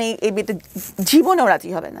কখনোই এই বিয়েতে জীবনেও রাজি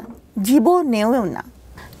হবে না, জীবনেও না।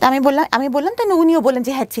 তা আমি বললাম, তাই উনিও বললেন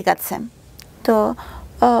যে হ্যাঁ ঠিক আছে। তো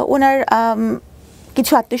ওনার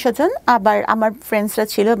কিছু আত্মীয় স্বজন, আবার আমার ফ্রেন্ডসরা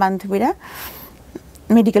ছিল, বান্ধবীরা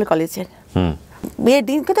মেডিকেল কলেজের, বিয়ের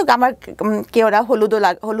দিনকে তো আমার ওরা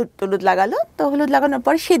হলুদ টলুদ লাগালো, তো হলুদ লাগানোর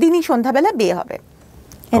পর সেদিনই সন্ধ্যাবেলা বিয়ে হবে,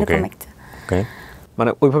 এরকম একটা।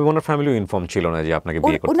 মানে ওইভাবে ওনার ফ্যামিলিও ইনফর্ম ছিল না যে আপনাকে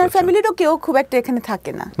বিয়ে করতে? ওনার ফ্যামিলিরও কেউ খুব একটা এখানে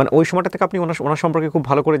থাকে না। মানে ওই সময়টা থেকে আপনি ওনার সম্পর্কে খুব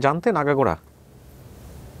ভালো করে জানতেন আগাগোড়া?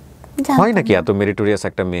 হয় নাকি এত মেরিটোরিয়াস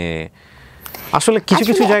একটা মেয়ে? আসলে কিছু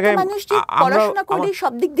কিছু জায়গায় পড়াশোনা করে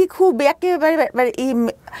সব দিক দিয়ে খুব একেবারে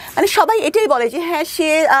মানে সবাই এটাই বলে যে হ্যাঁ সে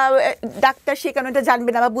ডাক্তার, সে কেন এটা জানবে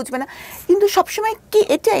না বা বুঝবে না, কিন্তু সবসময় কি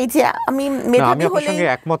এটাই যে আমি মেধাবী হলে সঙ্গে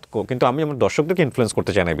একমত, কিন্তু আমি আমার দর্শকদেরকে ইনফ্লুয়েন্স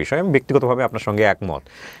করতে চাই না এই বিষয়ে। আমি ব্যক্তিগতভাবে আপনার সঙ্গে একমত।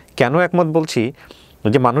 কেন একমত বলছি,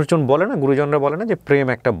 যে মানুষজন বলে না, গুরুজনরা বলে না যে প্রেম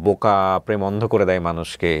একটা বোকা, প্রেম অন্ধ করে দেয়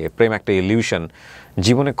মানুষকে, প্রেম একটা ইলিউশন।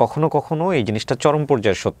 জীবনে কখনো কখনো এই জিনিসটা চরম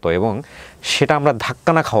পর্যায়ে সত্য, এবং সেটা আমরা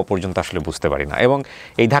ধাক্কা না খাওয়া পর্যন্ত আসলে বুঝতে পারি না। এবং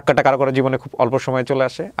এই ধাক্কাটা কারো কারো জীবনে খুব অল্প সময় চলে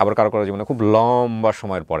আসে, আবার কারো কারো জীবনে খুব লম্বা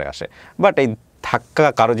সময়ের পরে আসে। বাট এই ধাক্কা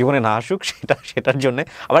কারো জীবনে না আসুক সেটার জন্যে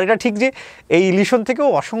আবার এটা ঠিক যে এই ইলিউশন থেকেও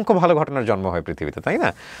অসংখ্য ভালো ঘটনার জন্ম হয় পৃথিবীতে, তাই না?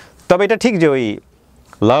 তবে এটা ঠিক যে ওই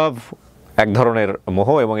লাভ এক ধরনের মোহ,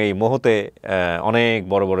 এবং এই মোহতে অনেক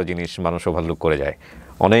বড় বড় জিনিস মানুষ ওভারলুক করে যায়,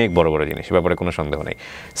 অনেক বড় বড় জিনিস, ব্যাপারে কোনো সন্দেহ নেই।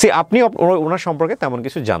 আপনি ওনার সম্পর্কে তেমন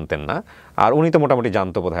কিছু জানতেন না, আর উনি তো মোটামুটি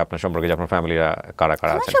জানতো বোধহয় আপনার সম্পর্কে, যে আপনার ফ্যামিলিরা কারা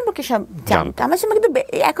কারা আছে। আমার সম্পর্কে সব জানতো, আমার সম্পর্কে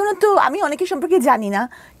এখনো তো আমি অনেকের সম্পর্কে জানি না,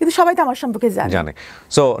 কিন্তু সবাই তো আমার সম্পর্কে জানে।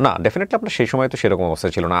 সো না, ডেফিনেটলি আপনার সেই সময় তো সেরকম অবস্থা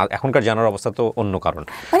ছিল না, এখনকার জানার অবস্থা তো অন্য কারণ।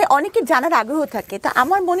 মানে অনেকের জানার আগ্রহ থাকে, তা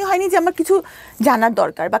আমার মনে হয়নি যে আমার কিছু জানার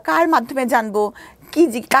দরকার, বা কার মাধ্যমে জানবো,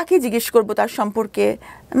 কাকে জিজ্ঞেস করবো তার সম্পর্কে,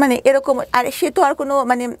 মানে এরকম। আর সে তো আর কোনো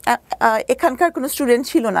মানে এখানকার কোনো স্টুডেন্ট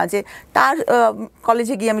ছিল না যে তার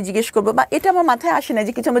কলেজে গিয়ে আমি জিজ্ঞেস করবো, বা এটা আমার মাথায় আসে না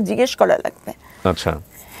যে কিছু আমার জিজ্ঞেস করা লাগবে। আচ্ছা,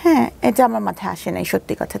 হ্যাঁ, এটা আমার মাথায় আসে নাই,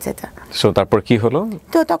 সত্যি কথা যেটা। সো তারপর কি হলো?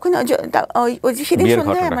 তো তখন ওই যে সেদিন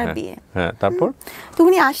সন্ধ্যায় আমার বিয়ে। হ্যাঁ, তারপর তো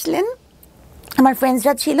উনি আসলেন, আমার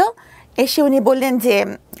ফ্রেন্ডসরা ছিল, এসে উনি বললেন যে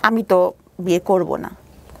আমি তো বিয়ে করব না।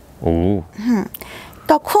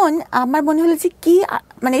 তখন আমার মনে হলো যে কি,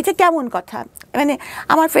 মানে এটা কেমন কথা, মানে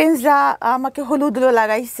আমার ফ্রেন্ডসরা আমাকে হলুদ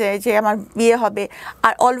লাগাইছে যে আমার বিয়ে হবে,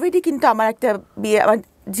 আর অলরেডি কিন্তু আমার একটা বিয়ে, আমার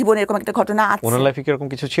জীবনে এরকম একটা ঘটনা আছে। ওনার লাইফে কি এরকম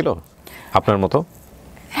কিছু ছিল আপনার মতো?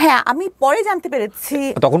 হ্যাঁ, আমি পরে জানতে পেরেছি।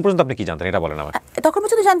 তখন পর্যন্ত আপনি কি জানতেন এটা বলেন আমার? তখন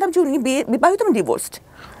পর্যন্ত জানতাম যে উনি বিবাহিত এবং ডিভোর্সড।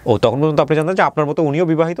 ও, তখন পর্যন্ত আপনি জানতেন যে আপনার মতো উনিও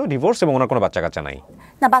বিবাহিত, ডিভোর্স, এবং ওনার কোনো বাচ্চা কাচ্চা নাই?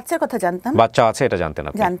 না, বাচ্চার কথা জানতাম। বাচ্চা আছে এটা জানতেন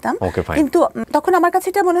আপনি? জানতাম। ওকে, ফাইন। কিন্তু তখন আমার কাছে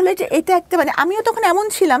এটা মনে হলো যে এটা একটা, মানে আমিও তখন এমন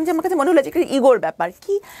ছিলাম যে আমার কাছে মনে হলো যে একটা ইগোর ব্যাপার,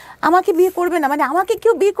 কি আমাকে বিয়ে করবে না, মানে আমাকে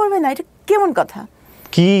কেউ বিয়ে করবে না, এটা কেমন কথা,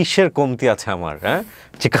 কিসের কমতি আছে আমার, হ্যাঁ,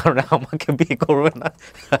 যে কারণে আমাকে বিয়ে করবে না?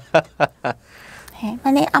 হ্যাঁ,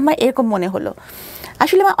 মানে আমার এরকম মনে হলো।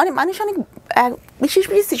 আসলে অনেক মানুষ, অনেক বিশেষ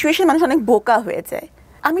বিশেষ সিচুয়েশন মানুষ অনেক বোকা হয়ে যায়।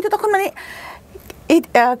 আমি তো তখন মানে এই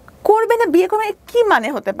করবে না, বিয়ে করবে কি মানে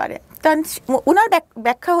হতে পারে, কারণ ওনার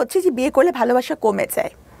ব্যাখ্যা হচ্ছে যে বিয়ে করলে ভালোবাসা কমে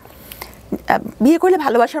যায়, বিয়ে করলে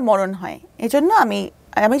ভালোবাসার মরণ হয়। এজন্য আমি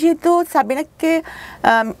যেহেতু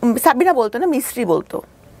সাবিনা বলতো না, মিস্ত্রি বলতো।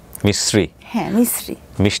 মিস্ত্রি? হ্যাঁ, মিস্ত্রি।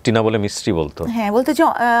 মিষ্টি না বলে মিস্ত্রি বলতো? হ্যাঁ, বলতো যে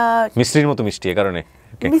মিস্ত্রির মতো মিষ্টি, এ কারণে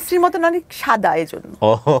মিস্ত্রির মতন অনেক সাদা, এজন্য।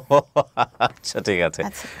 আচ্ছা, ঠিক আছে।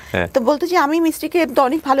 তো বলতো যে আমি মিস্ত্রিকে তো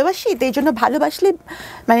অনেক ভালোবাসি, তো এই জন্য ভালোবাসলে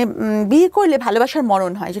মানে বিয়ে করলে ভালোবাসার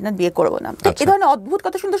মরণ হয়, এই জন্য বিয়ে করবো না। তো এই ধরনের অদ্ভুত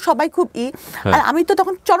কথা শুনতে সবাই খুব আর আমি তো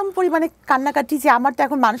তখন চরম পরিমাণে কান্নাকাটি, যে আমার তো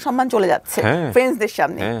এখন মান সম্মান চলে যাচ্ছে ফ্রেন্ডসদের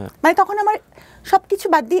সামনে। মানে তখন আমার সবকিছু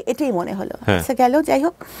বাদ দিয়ে এটাই মনে হলো। আচ্ছা, গেল, যাই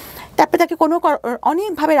হোক। তারপরে তাকে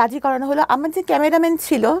অনেকভাবে রাজি করানো হলো। আমার যে ক্যামেরাম্যান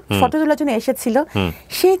ছিল, ফটো তোলার জন্য এসেছিল,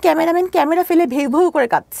 সেই ক্যামেরাম্যান ক্যামেরা ফেলে ভেউ ভেউ করে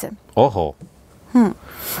কাঁদছে। ওহো,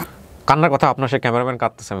 কান্নার কথা আপনার সেই ক্যামেরাম্যান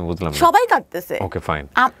কাঁদতেছে, আমি বুঝলাম। সবাই কাঁদতেছে। ওকে, ফাইন।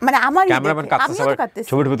 মানে আমার ক্যামেরাম্যান কাঁদতেছে,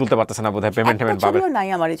 ছবি তুলতে পারতেছে না বোধহয়, পেমেন্ট পাবে নাই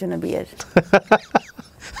আমার এই জন্য বিয়ের।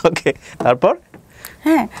 ওকে, তারপর?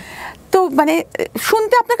 হ্যাঁ, তো মানে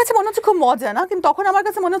শুনতে আপনার কাছে মনে হচ্ছে খুব মজা না, কিন্তু তখন আমার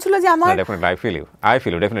কাছে মনে হচ্ছিল যে আমার I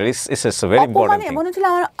feel definitely it's a very important thing। মনে হচ্ছিল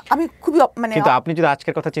আমি খুবই মানে, কিন্তু আপনি যদি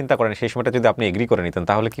আজকের কথা চিন্তা করেন, সেই সময়টা যদি আপনি এগ্রি করে নিতেন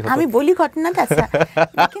তাহলে কি হতো? আমি বলি ঘটনাটা, আচ্ছা,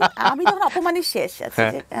 আমি তখন অপমানের শেষ আছে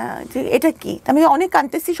যে এটা কি, আমি অনেক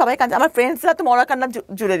কাঁদতেছি, সবাই কাঁদছে, আমার ফ্রেন্ডসরা তো মরা কান্না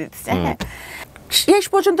জুড়ে দিচ্ছে। হ্যাঁ, শেষ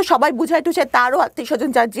পর্যন্ত সবাই বুঝাই টুঝায়, তারও আত্মীয় স্বজন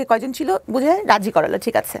যার যে কয়জন ছিল বুঝায় রাজি করালো,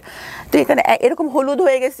 ঠিক আছে। তো এখানে এরকম হলুদ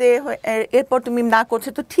হয়ে গেছে, এরপর তুমি না করছো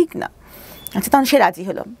তো ঠিক না। আচ্ছা, তখন সে রাজি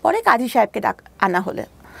হলো। পরে কাজী সাহেবকে আনা হলো।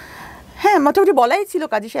 হ্যাঁ, মোটামুটি বলাই ছিল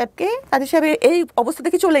কাজী সাহেবকে, কাজী সাহেবের এই অবস্থা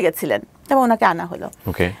থেকে চলে গেছিলেন, তবে ওনাকে আনা হলো।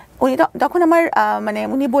 উনি তখন আমার মানে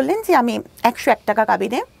উনি বললেন যে আমি 101 টাকা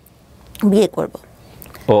কাবিনে বিয়ে করব।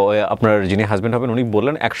 ও আপনার যিনি হাজবেন্ড হবেন উনি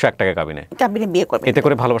বললেন 101 টাকা কাবিনে বিয়ে করবেন, এতে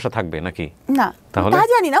করে ভালোবাসা থাকবে নাকি? না তাহলে তা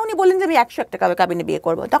জানি না। উনি বললেন যে আমি 101 টাকা কাবিনে বিয়ে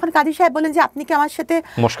করব। তখন কাজী সাহেব বলেন যে আপনি কি আমার সাথে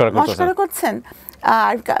মশকরা করছেন?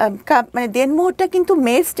 আর মানে দেনমোহরটা কিন্তু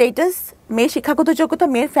মেয়ের স্ট্যাটাস, মেয়ের শিক্ষাগত যোগ্যতা,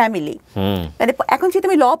 মেয়ের ফ্যামিলি, মানে এখন যেহেতু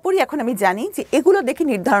আমি ল পড়ি এখন আমি জানি যে এগুলো দেখে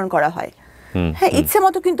নির্ধারণ করা হয়। হ্যাঁ, ইচ্ছে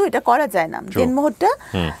মতো কিন্তু এটা করা যায় না। দেনমোহরটা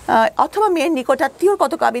অথবা মেয়ের নিকটাত্মীয়র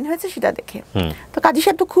কত কাবিন হয়েছে সেটা দেখে। তো কাজী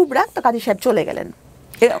সাহেব তো খুব রাগ, তো কাজী সাহেব চলে গেলেন।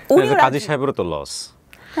 কাজী সাহেবেরও তো লস।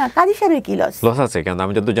 হ্যাঁ, কাজী সাহেবের কি লস আছে? কেন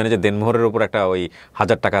আমি যতদূর জানি যে দেনমোহরের উপর একটা ওই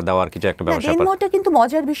 1000 টাকা দেওয়ার কিছু একটা ব্যবস্থা। দেনমোহরটা কিন্তু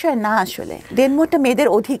মজার বিষয় না আসলে। দেনমোহরটা মেয়েদের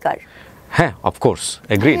অধিকার। হ্যাঁ, অফকোর্স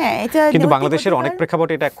এগ্রিড, কিন্তু বাংলাদেশের অনেক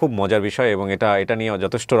প্রেক্ষাপটে এটা খুব মজার বিষয় এবং এটা নিয়ে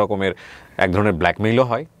যথেষ্ট রকমের এক ধরনের ব্ল্যাকমেইলও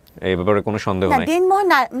হয়, এই ব্যাপারে কোনো সন্দেহ নাই। দেনমোহর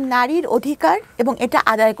নারীর অধিকার এবং এটা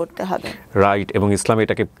আদায় করতে হবে, রাইট, এবং ইসলাম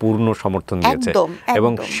এটাকে পূর্ণ সমর্থন দিয়েছে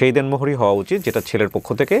এবং সেই দেনমোহরই হওয়া উচিত যেটা ছেলের পক্ষ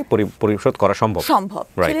থেকে পরিশোধ করা সম্ভব।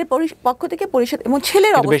 ছেলের পক্ষ থেকে পরিশোধ এবং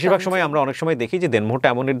ছেলের অবস্থা। বেশিরভাগ সময় আমরা অনেক সময় দেখি যে দেনমোহরটা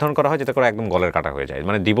এমন নির্ধারণ করা হয় যেটা করে একদম গলের কাটা হয়ে যায়,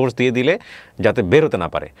 মানে ডিভোর্স দিয়ে দিলে যাতে বের হতে না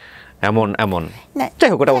পারে এমন যাই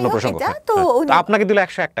হোক, ওটা অন্য প্রসঙ্গ। তো আপনাকে দিল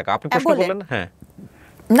 101 টাকা, আপনি প্রশ্ন করলেন। হ্যাঁ,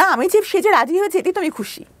 না আমি যে সে যে রাজি হয়েছে এটি তো আমি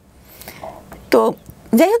খুশি। তো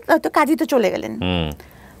যাই হোক, তো কাজী তো চলে গেলেন,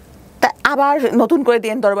 তা আবার নতুন করে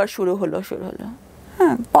দেন দরবার শুরু হলো।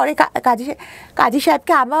 হ্যাঁ, পরে কাজী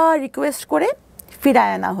সাহেবকে আবার রিকোয়েস্ট করে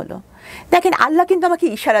ফিরায় আনা হলো। দেখেন, আল্লাহ কিন্তু আমাকে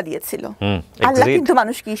ইশারা দিয়েছিল, আল্লাহ কিন্তু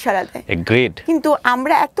মানুষকে ইশারা দেয়, কিন্তু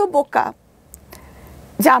আমরা এত বোকা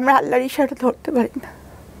যে আমরা আল্লাহর ইশারা ধরতে পারি না।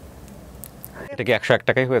 এটা কি 101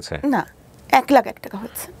 টাকাই হয়েছে? না, 1,01,000 টাকা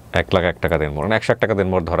হয়েছে। 1,01,000 টাকা দেনমোহর, 101 টাকা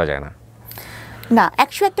দেনমোহর ধরা যায় না। না,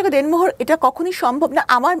 101 টাকা দেনমোহর এটা কখনোই সম্ভব না।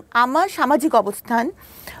 আমার সামাজিক অবস্থান,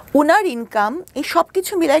 উনার ইনকাম, এই সব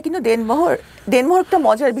কিছু মিলায় কিন্তু দেনমোহর একটা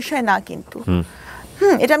মজার বিষয় না কিন্তু।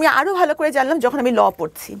 এটা আমি আরো ভালো করে জানলাম যখন আমি ল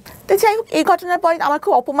পড়ছি। তো যাই হোক, এই ঘটনার পরে আমার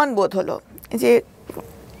খুব অপমান বোধ হলো যে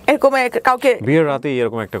এরকম কাউকে বিয়ের রাতে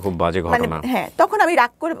এরকম একটা খুব বাজে ঘটনা। হ্যাঁ, তখন আমি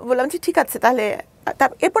রাগ করে বললাম যে ঠিক আছে তাহলে,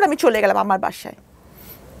 এরপর আমি চলে গেলাম আমার বাসায়।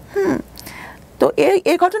 তো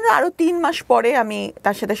এই ঘটনার আরো 3 মাস পরে আমি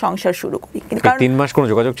তার সাথে সংসার শুরু করি। কিন্তু 3 মাস কোনো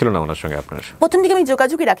যোগাযোগ ছিল না ওনার সঙ্গে আপনার? প্রথম দিকে আমি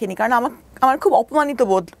যোগাযোগই রাখিনি, কারণ আমার খুব অপমানিত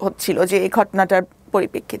বোধ হচ্ছিল যে এই ঘটনাটার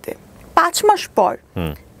পরিপ্রেক্ষিতে। 5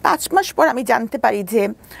 মাস পর আমি জানতে পারি যে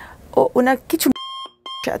ওনার কিছু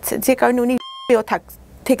আছে, যে কারণে উনি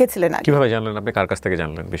থেকেছিলেন। কিভাবে জানলেন আপনি? কার কাছ থেকে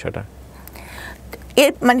জানলেন বিষয়টা?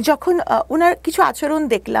 মানে যখন ওনার কিছু আচরণ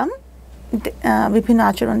দেখলাম, বিভিন্ন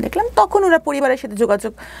আচরণ দেখলাম, তখন ওনার পরিবারের সাথে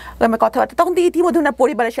যোগাযোগ, কথাবার্তা, তখন তো ইতিমধ্যে ওনার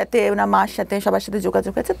পরিবারের সাথে, ওনার মার সাথে, সবার সাথে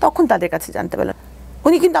যোগাযোগ হয়েছে, তখন তাদের কাছে জানতে পারলাম।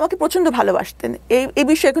 উনি কিন্তু আমাকে প্রচণ্ড ভালোবাসতেন, এই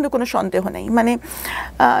বিষয়ে কিন্তু কোনো সন্দেহ নেই, মানে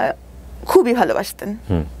খুবই ভালোবাসতেন।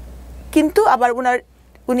 কিন্তু আবার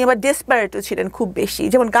উনি আবার ডেসপারেটও ছিলেন খুব বেশি,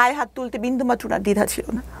 যেমন গায়ে হাত তুলতে বিন্দুমাত্র ওনার দ্বিধা ছিল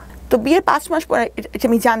না। তো বিয়ের 5 মাস পরে এটা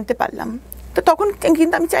আমি জানতে পারলাম। তো তখন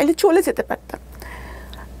কিন্তু আমি চাইলে চলে যেতে পারতাম,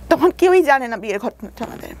 তখন কেউই জানে না বিয়ের ঘটনাটা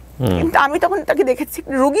আমাদের। কিন্তু আমি তখন তাকে দেখেছি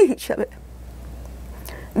রোগী হিসাবে,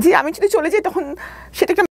 যে আমি যদি চলে যাই তখন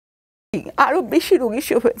সেটা আরো বেশি রোগী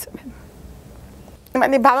সে হয়ে যাবে।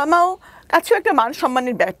 মানে বাবা মাও কাছেও একটা মান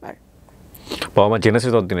সম্মানের ব্যাপার। বাবা মা জেনেছে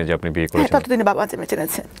ততদিনে যে আপনি বিয়ে করেছেন? ততদিনে বাবা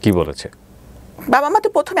জেনেছে। কি বলেছে? বাবা মা তো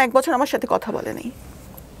প্রথম 1 বছর আমার সাথে কথা বলে নাই।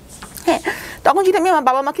 হ্যাঁ, তখন যদি আমি আমার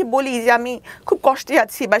বাবা মাকে বলি যে আমি খুব কষ্টে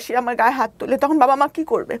আছি বা সে আমার গায়ে হাত তোলে, তখন বাবা মা কি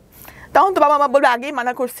করবে? তখন তো বাবা মা বলবে আগেই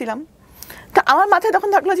মানা করছিলাম। তা আমার মাথায় তখন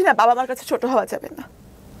থাকলো যে না, বাবা মার কাছে ছোট হওয়া যাবে না।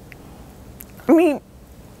 আমি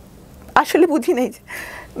আসলে বুঝি নেই যে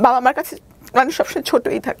বাবা মার কাছে মানুষ সবসময়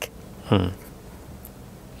ছোটই থাকে।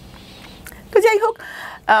 তো যাই হোক,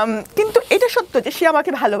 কিন্তু এটা সত্য যে সে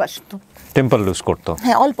আমাকে ভালোবাসতো, টেম্পার লুজ করতো।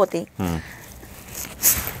 হ্যাঁ, অল্পতেই।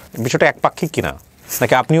 বিষয়টা একপাক্ষিক কিনা,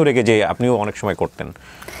 নাকি আপনিও রেগে যে আপনিও অনেক সময় করতেন?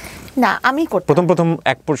 না, আমি করতাম। প্রথম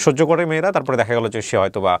এক সহ্য করে মেয়েরা, তারপরে দেখা গেল যে সে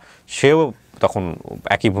হয়তো বা সেও তখন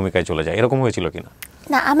একই ভূমিকায় চলে যায়, এরকম হয়েছিল কিনা?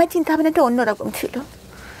 না, আমার চিন্তা ভাবনাটা অন্যরকম ছিল।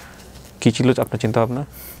 কি ছিল আপনার চিন্তা ভাবনা?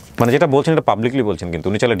 মানে যেটা বলছেন এটা পাবলিকলি বলছেন, কিন্তু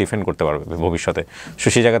উনি চাইলে ডিফেন্ড করতে পারবে ভবিষ্যতে,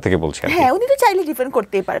 সেই জায়গা থেকে বলছি। হ্যাঁ, উনি তো চাইলে ডিফেন্ড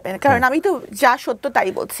করতেই পারবেন, কারণ আমি তো যা সত্য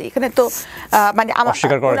তাই বলছি। এখানে তো মানে আমার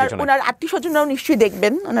ওনার আত্মীয়স্বজনরাও নিশ্চয়ই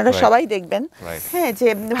দেখবেন, ওনারা সবাই দেখবেন। হ্যাঁ, যে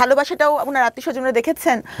ভালোবাসাটাও ওনার আত্মীয়স্বজনরা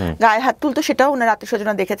দেখেছেন, গায়ে হাত তুলতো সেটাও ওনার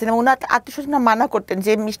আত্মীয়স্বজনরা দেখেছেন, এবং ওনার আত্মীয়স্বজনরা মানা করতেন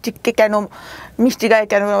যে মিষ্টির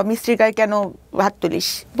গায়ে কেন হাত তুলিস,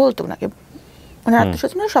 বলতো ওনাকে, ওনার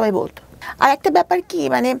আত্মীয়স্বজনরা সবাই বলতো। আর একটা ব্যাপার কি,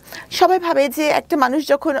 মানে সবাই ভাবে যে একটা মানুষ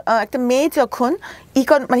যখন, একটা মেয়ে যখন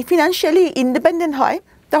মানে ফিনান্সিয়ালি ইন্ডিপেন্ডেন্ট হয়,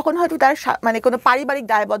 তখন হয়তো তার মানে কোনো পারিবারিক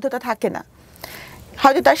দায়বদ্ধতা থাকে না,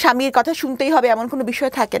 হয়তো তার স্বামীর কথা শুনতেই হবে এমন কোনো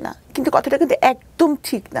বিষয় থাকে না। কিন্তু কথাটা কিন্তু একদম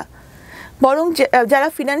ঠিক না। বরং যারা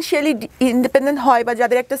ফিনান্সিয়ালি ইন্ডিপেন্ডেন্ট হয় বা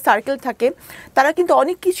যাদের একটা সার্কেল থাকে, তারা কিন্তু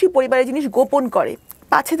অনেক কিছুই পরিবারের জিনিস গোপন করে,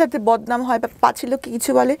 পাছে যাতে বদনাম হয় বা পাছে লোককে কিছু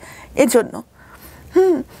বলে এর জন্য।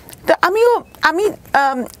 তো আমি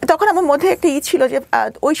তখন আমার মধ্যে একটা ছিল যে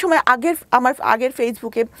ওই সময় আমার আগের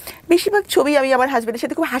ফেসবুকে বেশিরভাগ ছবি আমি আমার হাজব্যান্ডের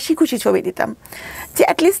সাথে খুব হাসি খুশি ছবি দিতাম, যে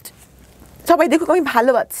অ্যাটলিস্ট সবাই দেখুক আমি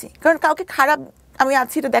ভালো আছি, কারণ কাউকে খারাপ আমি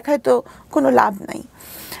আছি এটা দেখায় তো কোনো লাভ নাই।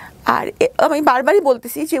 আর আমি বারবারই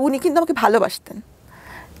বলতেছি যে উনি কিন্তু আমাকে ভালোবাসতেন,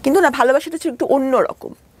 কিন্তু না ভালোবাসাটা ছিল একটু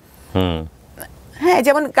অন্যরকম। হ্যাঁ,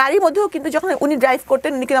 যেমন গাড়ির মধ্যেও কিন্তু যখন উনি ড্রাইভ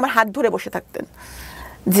করতেন উনি কিন্তু আমার হাত ধরে বসে থাকতেন,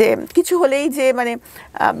 যে কিছু হলেই যে মানে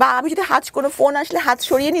বা আমি যদি কোনো ফোন আসলে হাত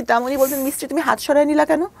সরিয়ে নিতাম, উনি বলতেন মিস্ত্রি তুমি হাত সরিয়ে নিলা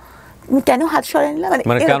কেন, তুমি কেন হাত সরিয়ে নিলা,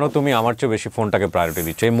 মানে কেন তুমি আমার চেয়ে বেশি ফোনটাকে প্রায়োরিটি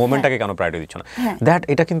দিচ্ছ, এই মোমেন্টটাকে কেন প্রায়োরিটি দিচ্ছ না, দ্যাট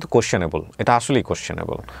এটা কিন্তু কোশ্চেনেবল, এটা আসলেই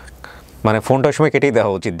কোশ্চেনেবল। মানে ফোনটার সময় কেটেই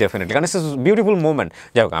দেওয়া উচিত ডেফিনেটলি, কারণ ইটস বিউটিফুল মোমেন্ট।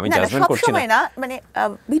 যাই হোক, আমি জাজমেন্ট করছি না, মানে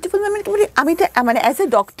বিউটিফুল মোমেন্ট আমি মানে as a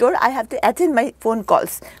doctor I have to attend my phone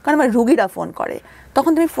calls, কারণ আমার রুগীরা ফোন করে,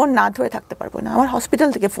 তখন তুমি ফোন না ধরে থাকতে পারবো না। আমার হসপিটাল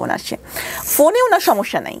থেকে ফোন আসে, ফোনেও না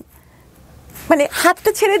সমস্যা নাই, মানে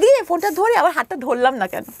হাতটা ছেড়ে দিয়ে ফোনটা ধরে আবার হাতটা ধরলাম না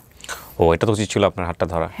কেন। ও, এটা তো উচিত ছিল আপনার হাতটা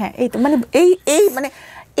ধরা। হ্যাঁ, এই তো মানে এই মানে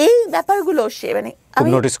এই ব্যাপারগুলো সে মানে আমি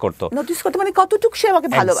নোটিস করতো মানে কতটুকু সে আমাকে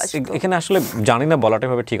ভালোবাসে। এখানে আসলে জানি না বলাটা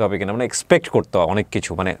ভাবে ঠিক হবে কিনা, মানে এক্সপেক্ট করতো অনেক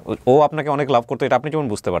কিছু, মানে ও আপনাকে অনেক লাভ করতো, এটা আপনি যেমন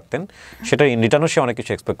বুঝতে পারতেন, সেটা ইন রিটার্নও সে অনেক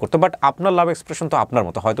কিছু এক্সপেক্ট করতো, বাট আপনার লাভ এক্সপ্রেশন তো আপনার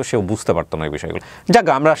মতো, হয়তো সেও বুঝতে পারতো না এই বিষয়গুলো। যাক,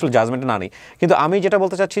 আমরা আসলে জাজমেন্টে না নিই, কিন্তু আমি যেটা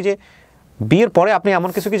বলতে চাচ্ছি যে বিয়ের পরে আপনি এমন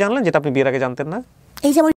কিছু কি জানলেন যেটা আপনি বিয়ের আগে জানতেন না?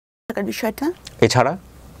 এই যে আমার বিষয়টা, এছাড়া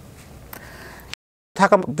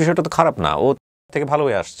থাকা বিষয়টা তো খারাপ না, ও থেকে ভালো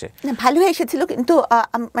হয়ে আসছে, না ভালো হয়ে এসেছিল, কিন্তু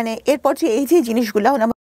মানে এরপর যে এই যে জিনিসগুলো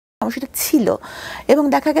আমার সেটা ছিল, এবং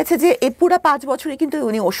দেখা গেছে যে এই পুরো 5 বছরে কিন্তু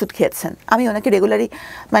উনি ওষুধ খেয়েছেন, আমি ওনাকে রেগুলারই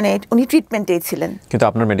মানে উনি ট্রিটমেন্টেই ছিলেন। কিন্তু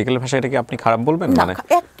আপনার মেডিকেল ভাষায় এটা কি আপনি খারাপ বলবেন? মানে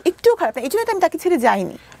একটুও খারাপ না, এই জন্য আমি তাকে ছেড়ে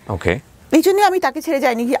যাইনি। ওকে, এই জন্যই আমি তাকে ছেড়ে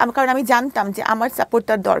যাইনি, কারণ আমি জানতাম যে আমার সাপোর্ট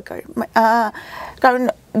তার দরকার, কারণ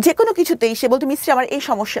যে কোনো কিছুতেই সে বলতো মিস্ত্রি আমার এই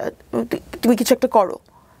সমস্যা, তুমি কিছু একটা করো।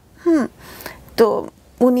 তো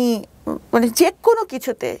উনি মানে যে কোনো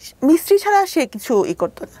কিছুতে মিস্ত্রি ছাড়া সে কিছু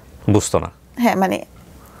করতো না, বুঝতো না। হ্যাঁ, মানে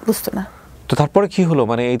বুঝতো না। তো তারপরে কি হলো,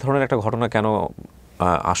 মানে এই ধরনের একটা ঘটনা কেন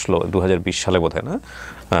আসলো 2020 সালে বোধহয়, না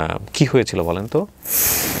কি হয়েছিল বলেন তো?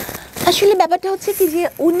 আসলে ব্যাপারটা হচ্ছে কি যে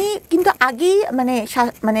উনি কিন্তু আগেই মানে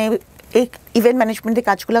মানে এই ইভেন্ট ম্যানেজমেন্টের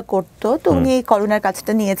কাজগুলো করতো, তো উনি এই করোনার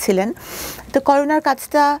কাজটা নিয়েছিলেন। তো করোনার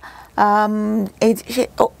কাজটা এই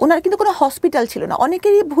ওনার কিন্তু কোনো হসপিটাল ছিল না,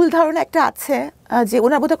 অনেকেরই ভুল ধারণা একটা আছে যে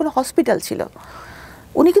ওনার বোধহয় কোনো হসপিটাল ছিল।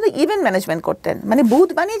 উনি কিন্তু ইভেন্ট ম্যানেজমেন্ট করতেন, মানে বুথ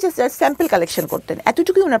বানিয়ে যে স্যাম্পল কালেকশন করতেন,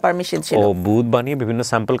 এতটুকুই ওনার পারমিশন ছিল। ও, বুথ বানিয়ে বিভিন্ন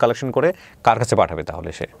স্যাম্পল কালেকশন করে কার কাছে পাঠাবে তাহলে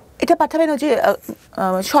সে? এটা পাঠাবেন ওই যে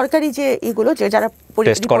সরকারি যে এগুলো যে যারা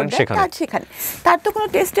টেস্ট করেন সেখানে, তার তো কোনো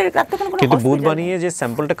টেস্টের, তার তো কোনো কিন্তু বুথ বানিয়ে যে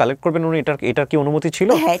স্যাম্পলটা কালেক্ট করবেন উনি, এটার কি অনুমতি ছিল?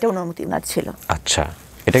 হ্যাঁ, এটা অনুমতি ওনার ছিল। আচ্ছা,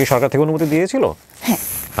 এটা কি সরকার থেকে অনুমতি দিয়েছিল? হ্যাঁ।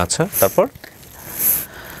 আচ্ছা, তারপর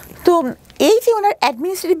তো এই যে ওনার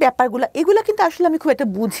অ্যাডমিনিস্ট্রেটিভ ব্যাপারগুলো, এগুলো কিন্তু আসলে আমি খুব একটা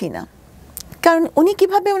বুঝি না, কারণ উনি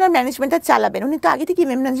কিভাবে ওনার ম্যানেজমেন্টটা চালাবেন, উনি তো আগে থেকে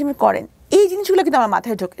ম্যানেজমেন্ট করেন, এই জিনিসগুলো কিন্তু আমার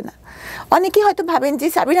মাথায় ঢোকে না। অনেকেই হয়তো ভাবেন যে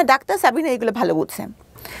সাবিনা ডাক্তার, সাবিনা এগুলো ভালো বুঝছেন,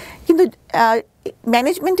 কিন্তু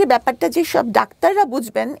ম্যানেজমেন্টের ব্যাপারটা যে সব ডাক্তাররা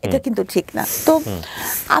বুঝবেন এটা কিন্তু ঠিক না। তো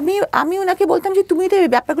আমি ওনাকে বলতাম যে তুমি তো এই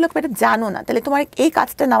ব্যাপারগুলো খুব একটা জানো না, তাহলে তোমার এই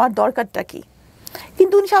কাজটা নেওয়ার দরকারটা কি?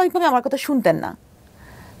 কিন্তু উনি স্বাভাবিকভাবে আমার কথা শুনতেন না,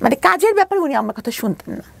 মানে কাজের ব্যাপারে উনি আমার কথা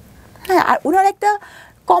শুনতেন না। হ্যাঁ, আর ওনার একটা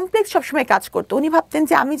কমপ্লেক্স সবসময় কাজ করতো, উনি ভাবতেন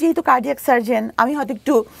যে আমি যেহেতু কার্ডিয়াক সার্জন, আমি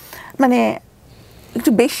হয়তো মানে একটু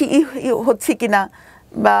বেশি হচ্ছে কিনা,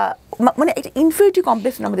 বা মানে একটা ইনফিরিয়রিটি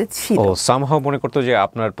কমপ্লেক্স আমাদের ছিল। ও সামহাউ মনে করতো যে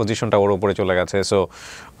আপনার পজিশনটা ওর উপরে চলে গেছে, সো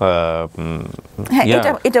হ্যাঁ,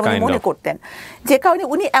 এটা উনি মনে করতেন, যে কারণে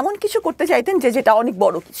উনি এমন কিছু করতে চাইতেন যেটা অনেক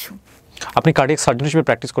বড় কিছু। আপনি কার্ডিয়াক সার্জন হিসেবে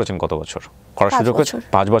প্র্যাকটিস করেছেন কত বছর? করার সুযোগ হয়েছে?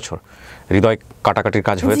 5 বছর। হৃদয় কাটাকাটির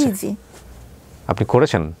কাজ হয়েছে? জি। আপনি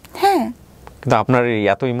করেছেন? হ্যাঁ। কিন্তু আপনার এই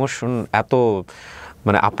এত ইমোশন, এত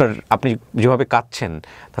মানে আপনি যেভাবে কাঁদছেন,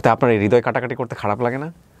 তাতে আপনার এই হৃদয় কাটাকাটি করতে খারাপ লাগে না?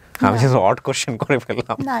 আমি just অড কোশ্চেন করে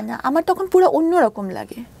ফেললাম। না, আমার তখন পুরো অন্যরকম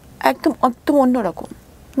লাগে, একদম অন্যরকম,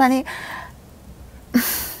 মানে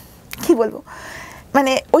কি বলবো,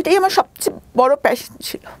 মানে ওইটাই আমার সবচেয়ে বড় প্যাশন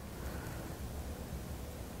ছিল,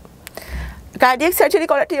 কার্ডিয়াক সার্জারি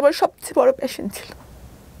করাটাই আমার সবচেয়ে বড় প্যাশন ছিল।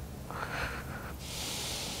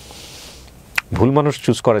 ভুল মানুষ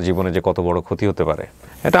চুজ করে জীবনে যে কত বড় ক্ষতি হতে পারে,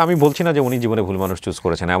 এটা আমি বলছি না যে উনি জীবনে ভুল মানুষ চুজ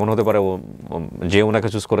করেছেন, এমন হতে পারে যে ওনাকে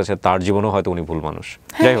চুজ করেছে তার জীবনেও হয়তো উনি ভুল মানুষ।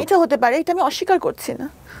 হ্যাঁ, এটা হতে পারে, এটা আমি অস্বীকার করছি না,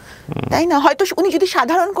 তাই না? হয়তো উনি যদি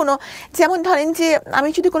সাধারণ কোনো, যেমন ধরেন যে আমি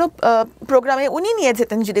যদি কোনো প্রোগ্রামে উনি নিয়ে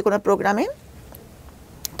যেতেন, যদি কোনো প্রোগ্রামে,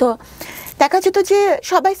 তো দেখা যেত যে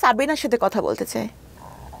সবাই সাবরিনার সাথে কথা বলতে চায়,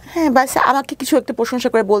 হ্যাঁ, বাস আমাকে কিছু একটা প্রশংসা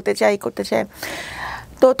করে বলতে চায়, করতে চায়,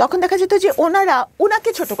 তো তখন দেখা যেত যে ওনাকে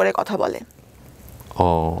ছোট করে কথা বলে।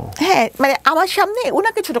 হ্যাঁ, মানে আমার সামনে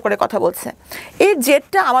ওনাকে ছোট করে কথা বলছে, এর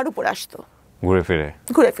জেদটা আমার উপর আসতো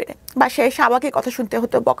ঘুরে ফিরে বাসায় এসে আমাকে কথা শুনতে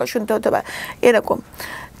হতো, বকা শুনতে হতো বা এরকম।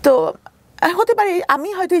 তো হতে পারে আমি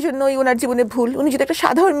হয়তো এই জন্যই ওনার জীবনে ভুল, উনি যদি একটা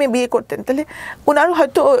সাধারণ মেয়ে বিয়ে করতেন তাহলে ওনারও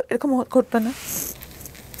হয়তো এরকম ঘটতো না।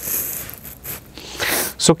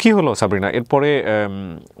 সো কি হলো সাবরিনা, এরপরে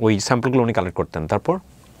ওই স্যাম্পলগুলো উনি কালেক্ট করতেন, তারপর?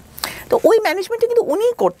 তো ওই ম্যানেজমেন্টে কিন্তু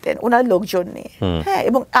উনিই করতেন ওনার লোকজন নিয়ে। হ্যাঁ,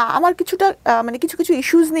 এবং আমার কিছুটা মানে কিছু কিছু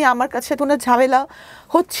ইস্যুস নিয়ে আমার কাছে ওনার ঝামেলা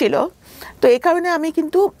হচ্ছিল। তো এই কারণে আমি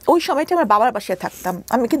কিন্তু ওই সময়টা আমার বাবার বাসায় থাকতাম,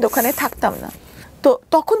 আমি কিন্তু ওখানে থাকতাম না। তো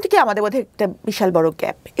তখন থেকে আমাদের মধ্যে একটা বিশাল বড়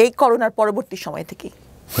গ্যাপ, এই করোনার পরবর্তী সময় থেকেই।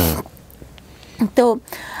 তো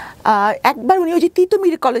একবার উনি ওই যে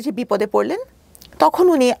তিতুমির কলেজে বিপদে পড়লেন, তখন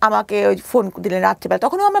উনি আমাকে ওই ফোন দিলেন রাত্রিবেলা।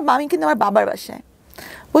 তখনও আমি কিন্তু আমার বাবার বাসায়,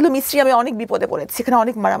 বললো মিস্ত্রি আমি অনেক বিপদে পড়েছি, এখানে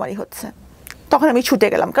অনেক মারামারি হচ্ছে। তখন আমি ছুটে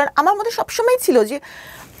গেলাম, কারণ আমার মধ্যে সবসময় ছিল যে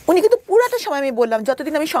উনি কিন্তু পুরাটা সময়, আমি বললাম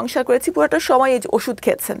যতদিন আমি সংসার করেছি পুরাটা সময় এই যে ওষুধ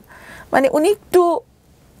খেয়েছেন, মানে উনি একটু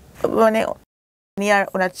মানে নিয়ার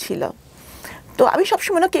ওনার ছিল। তো আমি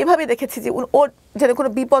সবসময় ওনাকে এভাবে দেখেছি যে ওর যেন কোনো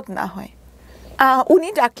বিপদ না হয়। উনি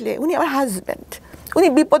ডাকলে, উনি আমার হাজব্যান্ড, উনি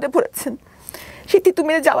বিপদে পড়েছেন, সেই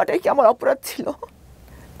তিতুমিরে যাওয়াটাই কি আমার অপরাধ ছিল?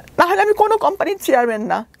 নাহলে আমি কোনো কোম্পানির চেয়ারম্যান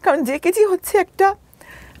না, কারণ জেকেজি হচ্ছে একটা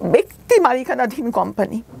ব্যক্তি মালিকানাধীন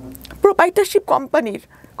কোম্পানি, প্রোপাইটারশিপ কোম্পানির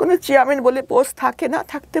কোনো চেয়ারম্যান বলে পোস্ট থাকে না,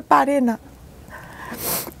 থাকতে পারে না।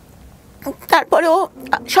 তারপরেও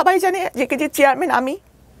সবাই জানে জেকেজি চেয়ারম্যান আমি,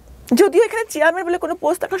 যদিও এখানে চেয়ারম্যান বলে কোনো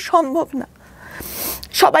পোস্ট থাকা সম্ভব না।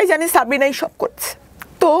 সবাই জানে সাবরিনাই সব করছে।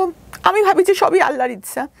 তো আমি ভাবি যে সবই আল্লাহর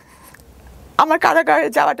ইচ্ছা, আমার কারাগারে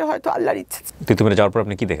যাওয়াটা হয়তো আল্লাহর ইচ্ছা। তিতুমিরে যাওয়ার পর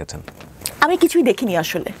আপনি কি দেখেছেন? আমি কিছুই দেখিনি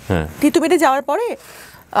আসলে। তিতুমিরে যাওয়ার পরে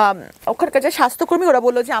ওখানকার যে স্বাস্থ্যকর্মী ওরা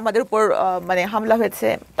বললো যে আমাদের উপর মানে হামলা হয়েছে।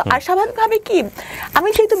 আর স্বাভাবিকভাবে কি, আমি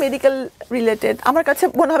যেহেতু মেডিকেল রিলেটেড, আমার কাছে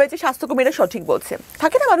মনে হবে যে স্বাস্থ্যকর্মীরা সঠিক বলছে,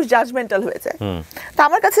 থাকে না মানুষ জাজমেন্টাল হয়ে যায়। তা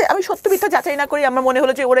আমার কাছে, আমি সত্য মিথ্যা যাচাই না করি, আমার মনে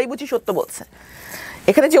হলো যে ওরাই বুঝি সত্য বলছে,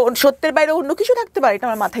 এখানে যে সত্যের বাইরে অন্য কিছু থাকতে পারে এটা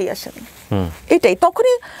আমার মাথায় আসেনি। এটাই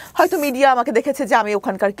তখনই হয়তো মিডিয়া আমাকে দেখেছে যে আমি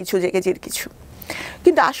ওখানকার কিছু জেকেজির কিছু,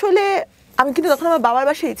 কিন্তু আসলে আমি কিন্তু তখন আমার বাবার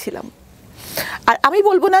বাসায় ছিলাম। আর আমি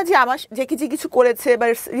বলবো না যে আমার জেকেজি কিছু করেছে বা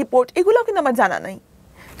রিপোর্ট, এগুলোও কিন্তু আমার জানা নাই,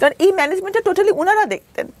 কারণ এই ম্যানেজমেন্টটা টোটালি ওনারা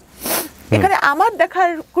দেখতেন, এখানে আমার দেখার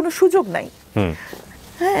কোনো সুযোগ নাই।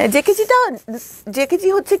 হ্যাঁ, জেকেজি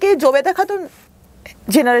হচ্ছে কি Jobeda Khatun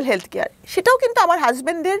general health care, সেটাও কিন্তু আমার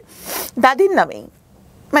হাজবেন্ডের দাদির নামেই,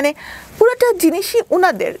 মানে পুরোটা জিনিসই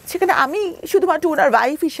ওনাদের, সেখানে আমি শুধুমাত্র ওনার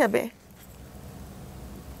ওয়াইফ হিসাবে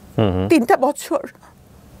 3টা বছর।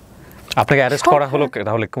 আপনাকে অ্যারেস্ট করা হলো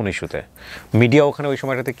তাহলে কোন ইস্যুতে? মিডিয়া ওখানে ওই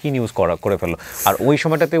সময়টাতে কি নিউজ করে ফেললো? আর ওই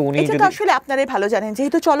সময়টাতে উনি যদি আসলে আপনারাই ভালো জানেন,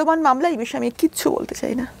 যেহেতু চলমান মামলা, এই বিষয়ে আমি কিচ্ছু বলতে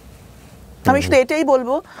চাই না। আমি শুধু এটাই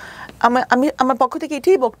বলবো, আমি আমার পক্ষ থেকে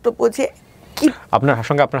এটাই বক্তব্য যে আপনার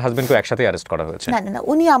সঙ্গে আপনার হাজবেন্ডকে একসাথে অ্যারেস্ট করা হয়েছে? না,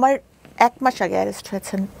 উনি আমার 1 মাস আগে অ্যারেস্ট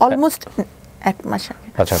হয়েছেন, অলমোস্ট 1 মাস আগে।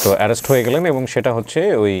 আচ্ছা, তো অ্যারেস্ট হয়ে গেলেন এবং সেটা হচ্ছে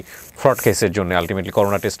ওই ফ্রড কেসের জন্য, আলটিমেটলি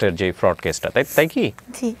করোনা টেস্টের যে ফ্রড কেসটা, তাই কি?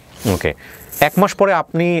 জি। ওকে, 1 মাস পরে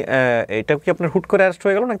আপনি, এটা কি আপনার হুট করে অ্যারেস্ট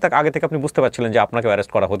হয়ে গেল, না তার আগে থেকে আপনি বুঝতে পারছিলেন যে আপনাকে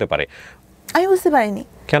অ্যারেস্ট করা হতে পারে? আমি বুঝতে পারিনি।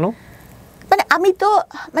 কেন? মানে আমি তো,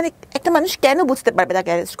 মানে একটা মানুষ কেন বুঝতে পারবে তাকে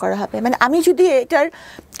অ্যারেস্ট করা হবে? মানে আমি যদি এটার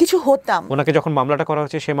কিছু হতাম। ওনাকে যখন মামলাটা করা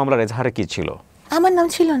হয়েছে সেই মামলার এজাহারে কি ছিল? আমার নাম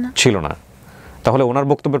ছিল না। তাহলে ওনার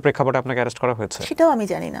বক্তব্যের প্রেক্ষাপটে আপনাকে অ্যারেস্ট করা হয়েছে? সেটাও আমি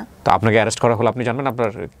জানি না। তো আপনাকে অ্যারেস্ট করা হলো, আপনি জানবেন আপনার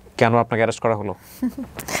কেন আপনাকে অ্যারেস্ট করা হলো?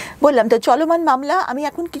 বললাম তো চলমান মামলা, আমি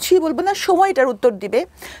এখন কিছুই বলবো না, সময় এটার উত্তর দিবে।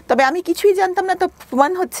 তবে আমি কিছুই জানতাম না, তো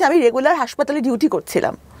প্রমাণ হচ্ছে আমি রেগুলার হাসপাতালে ডিউটি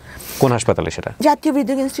করছিলাম। কোন হাসপাতালে সেটা? জাতীয়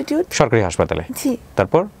হৃদরোগ ইনস্টিটিউট, সরকারি হাসপাতালে। জি।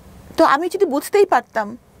 তারপর তো আমি যদি বুঝতেই পারতাম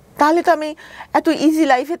তাহলে তো আমি এত ইজি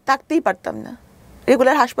লাইফে থাকতেই পারতাম না।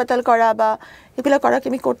 রেগুলার হাসপাতাল করা বা এগুলো করাকে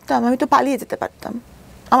আমি করতাম, আমি তো পালিয়ে যেতে পারতাম,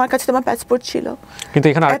 আমার কাছে তো আমার পাসপোর্ট ছিল। কিন্তু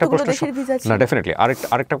এখানে আরেকটা প্রশ্ন, না ডেফিনেটলি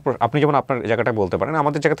আরেকটা আপনি যেমন আপনার জায়গাটা বলতে পারেন,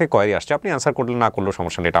 আমাদের জায়গা থেকে কোয়ারি আসছে, আপনি অ্যান্সার করলে না করলেও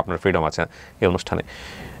সমস্যা নেই, এটা আপনার ফ্রিডম আছে এই অনুষ্ঠানে।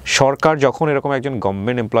 সরকার যখন এরকম একজন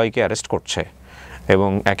গভর্নমেন্ট এমপ্লয়িকে অ্যারেস্ট করছে এবং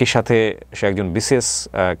একই সাথে সে একজন বিসিএস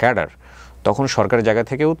ক্যাডার, তখন সরকারের জায়গা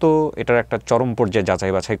থেকেও তো এটার একটা চরম পর্যায়ে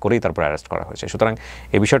যাচাই বাছাই করেই তারপর অ্যারেস্ট করা হয়েছে। সুতরাং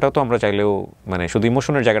এই বিষয়টাও তো আমরা চাইলেও মানে শুধু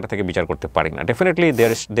ইমোশনের জায়গাটা থেকে বিচার করতে পারি না। ডেফিনেটলি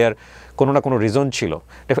দেয়ার কোনো না কোনো রিজন ছিল।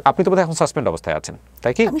 আপনি তো বোধহয় এখন সাসপেন্ড অবস্থায় আছেন,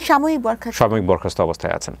 তাই কি? আমি সাময়িক বরখাস্ত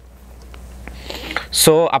অবস্থায় আছেন।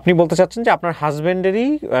 সো আপনি বলতে চাচ্ছেন যে আপনার হাজবেন্ডেরই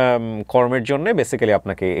কর্মের জন্য বেসিক্যালি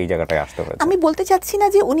আপনাকে এই জায়গাটায় আসতে হয়েছে? আমি বলতে চাচ্ছি না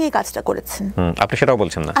যে উনি এই কাজটা করেছেন। আপনি সেটাও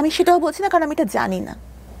বলছেন না? আমি সেটাও বলছি না, কারণ আমি এটা জানি না।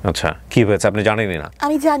 আচ্ছা, কি হয়েছে আপনি জানেনই না?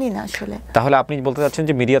 আমি জানি না আসলে। তাহলে আপনি বলতে চাচ্ছেন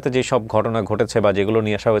যে মিডিয়াতে যে সব ঘটনা ঘটেছে বা যেগুলো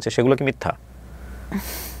নিয়ে আসা হয়েছে সেগুলো কি মিথ্যা?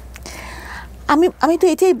 আমি তো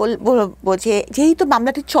এটাই বলবো যে যেহেতু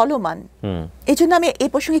মামলাটি চলমান, এই জন্য আমি এই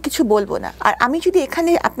প্রসঙ্গে কিছু বলবো না। আর আমি যদি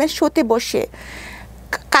এখানে আপনার শোতে বসে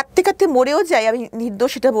কাঁদতে কাঁদতে মরেও যাই আমি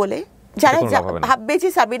নির্দোষ এটা বলে, যারা ভাববে যে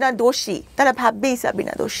সাবিনা দোষী তারা ভাববেই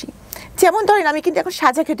সাবিনা দোষী। যেমন ধরেন আমি কিন্তু এখন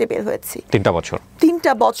সাজা খেটে বের হয়েছি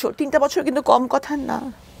 3টা বছর কিন্তু কম কথা না।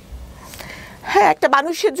 হ্যাঁ, একটা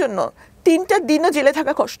মানুষের জন্য 3টা দিনও জেলে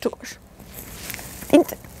থাকা কষ্টকর।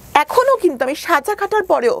 এখনো কিন্তু আমি সাজা কাটার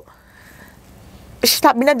পরেও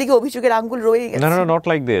সাবিনার দিকে অভিযোগের আঙ্গুল রয়ে গেছে। না, নট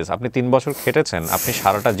লাইক দিস। আপনি 3 বছর খেটেছেন, আপনি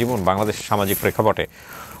সারাটা জীবন বাংলাদেশের সামাজিক প্রেক্ষাপটে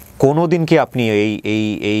কোনোদিন কি আপনি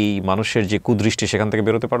এই মানুষের যে কুদৃষ্টি সেখান থেকে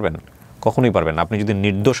বেরোতে পারবেন? কখনোই পারবেন না। আপনি যদি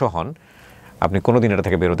নির্দোষ হন, আপনি কোনোদিন এটা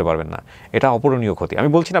থেকে বেরোতে পারবেন না। এটা অপূরণীয় ক্ষতি। আমি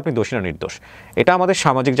বলছি না আপনি দোষী না নির্দোষ, এটা আমাদের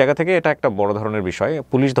সামাজিক জায়গা থেকে এটা একটা বড় ধরনের বিষয়।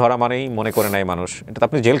 পুলিশ ধরা মানেই মনে করে নেয় মানুষ, এটা তো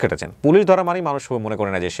আপনি জেল খেটেছেন, পুলিশ ধরা মানেই মানুষ মনে করে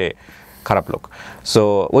নেয় যে সে খারাপ লোক। সো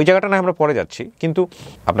ওই জায়গাটা না আমরা পরে যাচ্ছি, কিন্তু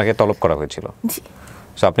আপনাকে তলব করা হয়েছিল,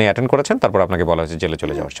 সো আপনি অ্যাটেন্ড করেছেন, তারপর আপনাকে বলা হয়েছে জেলে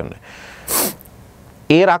চলে যাওয়ার জন্য।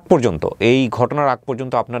 এর আগ পর্যন্ত, এই ঘটনার আগ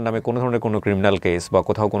পর্যন্ত আপনার নামে কোনো ধরনের কোনো ক্রিমিনাল কেস বা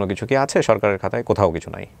কোথাও কোনো কিছু কি আছে সরকারের খাতায়? কোথাও কিছু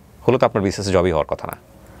নাই। হলো তো আপনার বিসিএস জবই হওয়ার কথা না,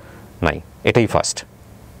 নাই, এটাই ফার্স্ট।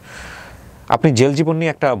 আপনি জেল জীবন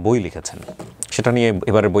নিয়ে একটা বই লিখেছেন, সেটা নিয়ে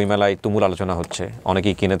এবারের বইমেলায় তুমুল আলোচনা হচ্ছে,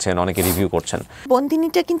 অনেকেই কিনেছেন, অনেকে রিভিউ করছেন।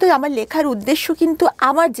 বন্দিনীটা কিন্তু আমার লেখার উদ্দেশ্য কিন্তু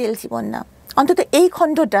আমার জেল জীবন না, অন্তত এই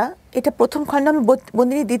খণ্ডটা, এটা প্রথম খণ্ড, আমি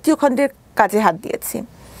বন্দিনী দ্বিতীয় খণ্ডের কাজে হাত দিয়েছি।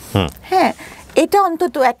 হ্যাঁ, এটা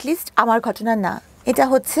অন্তত অ্যাটলিস্ট আমার ঘটনা না, এটা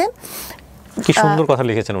হচ্ছে। কি সুন্দর কথা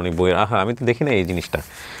লিখেছেন উনি বইয়ের। আমি তো দেখি না এই জিনিসটা।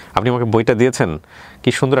 আপনি আমাকে বইটা দিয়েছেন, কি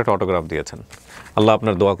সুন্দর একটা অটোগ্রাফ দিয়েছেন। আল্লাহ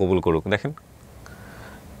আপনার দোয়া কবুল করুক। দেখেন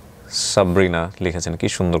সাবরিনা লিখেছেন, কি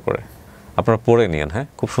সুন্দর করে। আপনারা পড়ে নিয়েন, হ্যাঁ,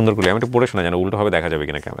 খুব সুন্দর করে। আমি একটু পড়ে শোনা, যেন উল্টোভাবে দেখা যাবে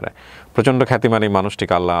কিনা ক্যামেরায়। প্রচণ্ড খ্যাতিমান এই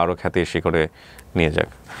মানুষটিকে আল্লাহ আরও খ্যাতির শিখরে নিয়ে যাক।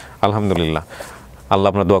 আলহামদুলিল্লাহ, আল্লাহ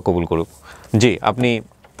আপনার দোয়া কবুল করুক। জি, আপনি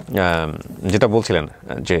যেটা বলছিলেন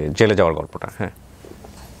যে জেলে যাওয়ার গল্পটা। হ্যাঁ,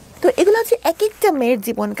 তো এগুলো হচ্ছে এক একটা মেয়ের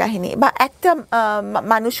জীবন কাহিনী, বা একটা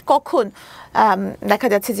মানুষ কখন দেখা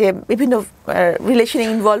যাচ্ছে যে বিভিন্ন রিলেশনে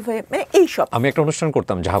ইনভলভ হয়ে, মানে এইসব। আমি একটা অনুষ্ঠান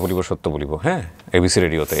করতাম, যাহা বলিব সত্য বলিব, হ্যাঁ, এবিসি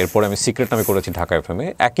রেডিওতে। এরপরে আমি সিক্রেট নামে করেছি ঢাকা এফএমে,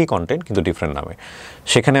 একই কন্টেন্ট কিন্তু ডিফারেন্ট নামে।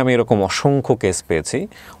 সেখানে আমি এরকম অসংখ্য কেস পেয়েছি,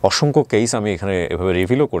 অসংখ্য কেস আমি এখানে এভাবে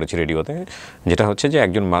রিভিলও করেছি রেডিওতে, যেটা হচ্ছে যে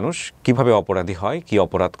একজন মানুষ কিভাবে অপরাধী হয়, কি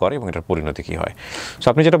অপরাধ করে এবং এটার পরিণতি কী হয়। সো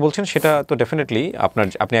আপনি যেটা বলছেন সেটা তো ডেফিনেটলি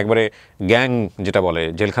আপনি একবারে গ্যাং যেটা বলে,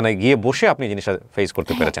 জেলখানায় গিয়ে বসে আপনি জিনিসটা ফেস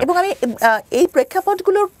করতে পেরেছেন। এবং আমি এই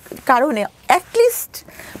প্রেক্ষাপটগুলোর কারণে অ্যাটলিস্ট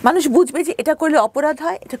মানুষ বুঝবে যে এটা করলে অপরাধ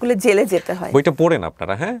হয়, এটা করলে জেলে যেতে হয়। বইটা পড়েন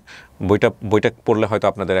আপনারা, হ্যাঁ, বইটা পড়লে হয়তো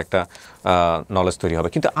আপনাদের একটা নলেজ তৈরি হবে।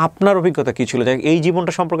 কিন্তু আপনার অভিজ্ঞতা কী ছিল? যে এই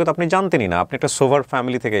জীবনটা সম্পর্কে তো আপনি জানতেনই না। আপনি একটা সোভার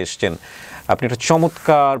ফ্যামিলি থেকে এসছেন, আপনি একটা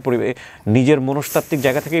চমৎকার পরিবেশ, নিজের মনস্তাত্ত্বিক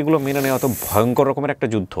জায়গা থেকে এগুলো মেনে নেওয়া তো ভয়ঙ্কর রকমের একটা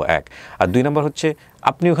যুদ্ধ, এক। আর 2 নম্বর হচ্ছে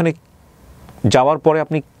আপনি ওখানে যাওয়ার পরে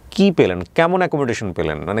আপনি কি পেলেন, কেমন অ্যাকোমোডেশন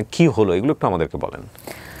পেলেন, মানে কি হলো, এগুলো একটু আমাদেরকে বলেন।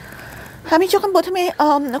 আমি যখন প্রথমে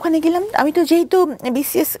ওখানে গেলাম, আমি তো যেহেতু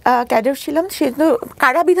বিসিএস ক্যাডার ছিলাম, সেহেতু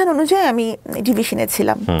কারাবিধান অনুযায়ী আমি ডিভিশনে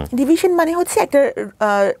ছিলাম। ডিভিশন মানে হচ্ছে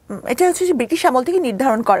এটা হচ্ছে যে ব্রিটিশ আমল থেকে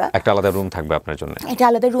নির্ধারণ করা একটা আলাদা রুম থাকবে আপনার জন্য, এটা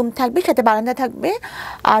আলাদা রুম থাকবে, সাথে বারান্দা থাকবে,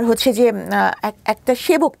 আর হচ্ছে যে একটা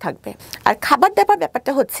সেবক থাকবে। আর খাবার দাবার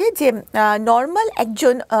ব্যাপারটা হচ্ছে যে নর্মাল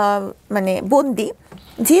একজন মানে বন্দি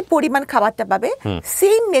যে পরিমাণ খাবারটা পাবে,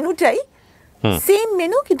 সেম মেনুটাই, সেম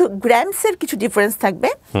মেনু, কিন্তু গ্রামসের কিছু ডিফারেন্স থাকবে।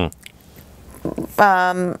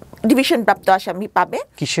 ডিভিশন প্রাপ্ত আসামি পাবে।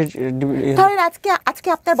 কিসের? ধরেন আজকে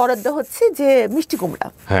আপনার বরাদ্দ হচ্ছে যে মিষ্টি কুমড়া,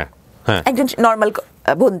 হ্যাঁ, একজন নর্মাল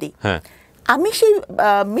বন্দি, আমি সেই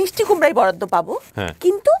মিষ্টি কুমড়াই বরাদ্দ পাবো,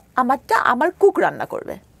 কিন্তু আমার কুক রান্না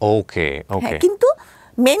করবে। ওকে, ওকে, কিন্তু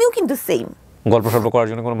মেনু কিন্তু সেম। গল্প সল্প করার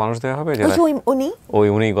জন্য কোনো মানুষ দেওয়া হবে?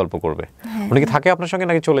 উনিই গল্প করবে। উনি কি থাকে আপনার সঙ্গে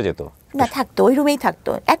নাকি চলে যেত? না, থাকতো, ওই রুমেই থাকতো,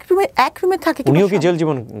 এক রুমে থাকে। উনিও কি জেল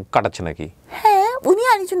জীবন কাটাচ্ছে নাকি? হ্যাঁ, উনি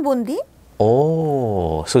আরেকজন বন্দি। ও,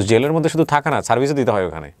 সো জেলের মধ্যে শুধু থাকা না, সার্ভিসও দিতে হয়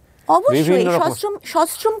ওখানে। অবশ্যই,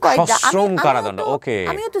 সশ্রম কয়েকটা, সশ্রম কারাদণ্ড। ওকে,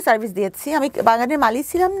 আমিও তো সার্ভিস দিয়েছি, আমি বাগানের মালিক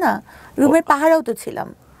ছিলাম না, রুমের পাহারাও তো ছিলাম।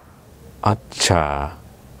 আচ্ছা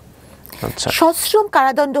আচ্ছা, সশ্রম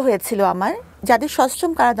কারাদণ্ড হয়েছিল আমার। যাদের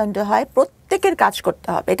সশ্রম কারাদণ্ড হয় প্রত্যেকের কাজ করতে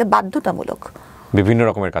হবে, এটা বাধ্যতামূলক। বিভিন্ন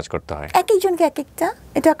রকমের কাজ করতে হয়, এক একজনকে এক একটা,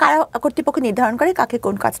 এটা কারা কর্তৃপক্ষ নির্ধারণ করে কাকে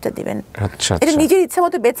কোন কাজটা দিবেন। আচ্ছা, এটা নিজের ইচ্ছা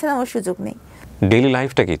মতো বেছে নেওয়ার সুযোগ নেই। ডেইলি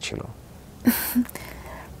লাইফটা কি ছিল?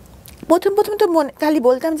 প্রথম তো খালি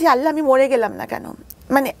বলতাম যে আল্লাহ, আমি মরে গেলাম না কেন,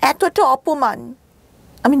 মানে এতটা অপমান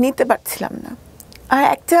আমি নিতে পারছিলাম না। আর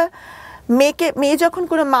একটা মেয়ে যখন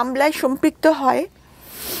কোনো মামলায় সম্পৃক্ত হয়,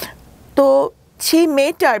 তো সেই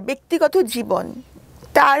মেয়েটার ব্যক্তিগত জীবন,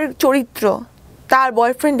 তার চরিত্র, তার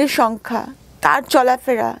বয়ফ্রেন্ডের সংখ্যা, তার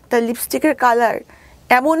চলাফেরা, তার লিপস্টিকের কালার,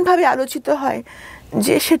 এমনভাবে আলোচিত হয়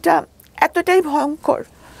যে সেটা এতটাই ভয়ঙ্কর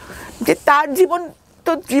যে তার জীবন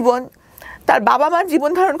তো জীবন, তার বাবা মার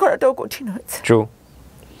জীবন ধারণ করাটাও কঠিন হয়েছে।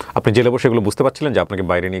 আপনি জেলে বসে এগুলো বুঝতে পারছিলেন যে আপনাকে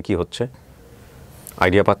বাইরে নিয়ে কি হচ্ছে?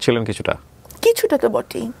 আইডিয়া পাচ্ছিলেন কিছুটা? কিছুটা তো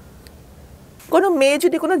বটেই। কোনো মেয়ে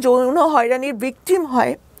যদি কোনো যৌন হয়রানির ভিকটিম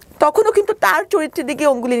হয় তখনও কিন্তু তার চরিত্রের দিকে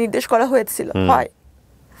অঙ্গুলি নির্দেশ করা হয়েছিল, হয়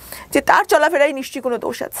যে তার চলাফেরায় নিশ্চয়ই কোনো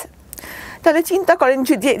দোষ আছে। তাহলে চিন্তা করেন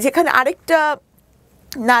যে যেখানে আরেকটা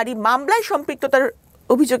নারী মামলায় সম্পৃক্ততার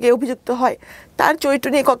অভিযোগে অভিযুক্ত হয়, তার চরিত্র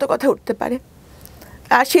নিয়ে কত কথা উঠতে পারে।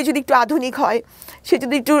 আর সে যদি একটু আধুনিক হয়, সে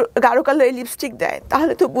যদি একটু গাঢ় কালারের লিপস্টিক দেয়,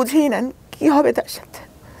 তাহলে তো বুঝেই নেন কী হবে তার সাথে।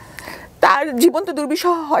 তার জীবন তো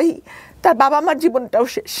দুর্বিষহ হয়ই, তার বাবা মার জীবনটাও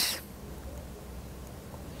শেষ।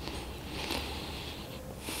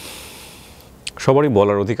 সবারই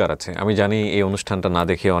বলার অধিকার আছে। আমি জানি এই অনুষ্ঠানটা না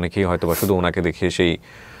দেখে অনেকেই হয়তো বা শুধু ওনাকে দেখে সেই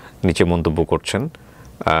নিচে মন্তব্য করছেন,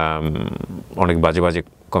 অনেক বাজে বাজে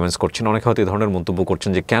কমেন্টস করছেন। অনেকে হয়তো এই ধরনের মন্তব্য করছেন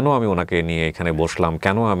যে কেন আমি ওনাকে নিয়ে এখানে বসলাম,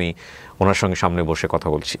 কেন আমি ওনার সঙ্গে সামনে বসে কথা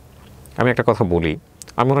বলছি। আমি একটা কথা বলি,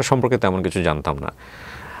 আমি ওনার সম্পর্কে তেমন কিছু জানতাম না।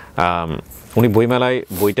 উনি বইমেলায়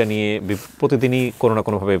বইটা নিয়ে প্রতিদিনই কোনো না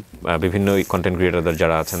কোনোভাবে বিভিন্ন কন্টেন্ট ক্রিয়েটারদের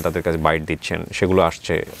যারা আছেন তাদের কাছে বাইট দিচ্ছেন, সেগুলো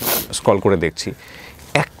আসছে, স্ক্রল করে দেখছি।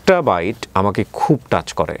 একটা বাইট আমাকে খুব টাচ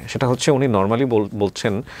করে, সেটা হচ্ছে উনি নর্মালি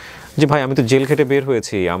বলছেন যে ভাই আমি তো জেল খেটে বের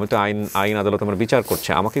হয়েছি, আমি তো আইন আদালত আমার বিচার করছে,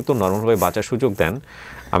 আমাকে তো নর্মালভাবে বাঁচার সুযোগ দেন,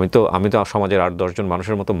 আমি তো সমাজের 8-10 জন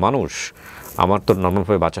মানুষের মতো মানুষ, আমার তো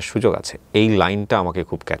নর্মালভাবে বাঁচার সুযোগ আছে। এই লাইনটা আমাকে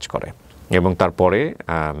খুব ক্যাচ করে। এবং তারপরে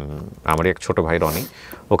আমার এক ছোটো ভাই রনি,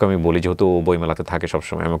 ওকে আমি বলি, যেহেতু ও বইমেলাতে থাকে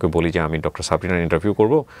সবসময়, আমি ওকে বলি যে আমি ডক্টর সাবরিনার ইন্টারভিউ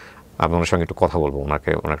করবো, আমি ওনার সঙ্গে একটু কথা বলবো, ওনার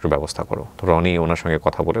একটু ব্যবস্থা করো। তো রনি ওনার সঙ্গে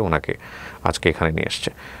কথা বলে ওনাকে আজকে এখানে নিয়ে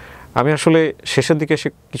এসছে। আমি আসলে শেষের দিকে এসে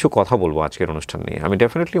কিছু কথা বলবো আজকের অনুষ্ঠান নিয়ে। আমি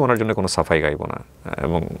ডেফিনেটলি ওনার জন্য কোনো সাফাই গাইব না,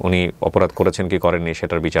 এবং উনি অপরাধ করেছেন কি করেননি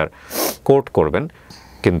সেটার বিচার কোর্ট করবেন।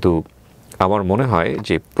 কিন্তু আমার মনে হয়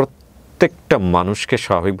যে প্রত্যেকটা মানুষকে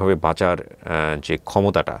স্বাভাবিকভাবে বাঁচার যে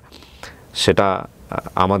ক্ষমতাটা, সেটা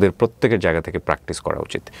আমাদের প্রত্যেকের জায়গা থেকে প্র্যাকটিস করা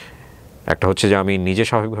উচিত। একটা হচ্ছে যে আমি নিজে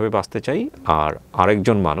স্বাভাবিকভাবে বাঁচতে চাই, আর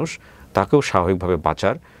আরেকজন মানুষ তাকেও স্বাভাবিকভাবে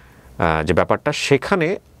বাঁচার যে ব্যাপারটা, সেখানে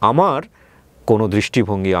আমার কোনো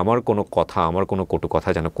দৃষ্টিভঙ্গি, আমার কোনো কথা, আমার কোনো কটু কথা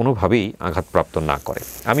যেন কোনোভাবেই আঘাতপ্রাপ্ত না করে।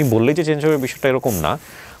 আমি বললেই যে চেঞ্জ হবে বিষয়টা এরকম না,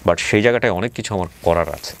 বাট সেই জায়গাটায় অনেক কিছু আমার করার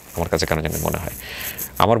আছে আমার কাছে, কেন জানি মনে হয়।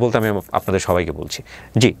 আমার বলতে আমি আপনাদের সবাইকে বলছি।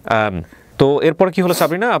 জি, তো এরপর কি হলো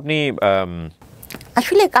সাবরিনা? আপনি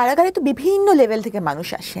আসলে কারাগারে তো বিভিন্ন লেভেল থেকে মানুষ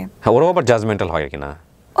আসে। হ্যাঁ, ওরাও আবার জাজমেন্টাল হয় কিনা?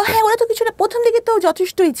 হ্যাঁ, ওরা তো কিছুটা প্রথম দিকে তো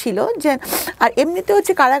যথেষ্টই ছিল যে, আর এমনিতে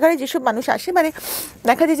হচ্ছে কারাগারে যেসব মানুষ আসে, মানে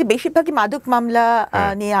দেখা যায় যে বেশিরভাগই মাদক মামলা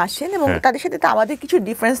নিয়ে আসেন, এবং তাদের সাথে তো আমাদের কিছু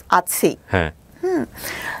ডিফারেন্স আছেই।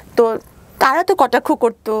 তো তারা তো কটাক্ষ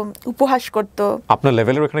করতো, উপহাস করতো। আপনার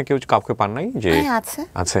লেভেলের ওখানে কেউ কাউকে পান নাই? যে আছে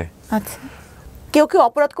আছে আছে কেউ কেউ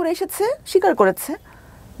অপরাধ করে এসেছে, স্বীকার করেছে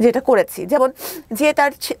যেটা করেছি। যেমন যে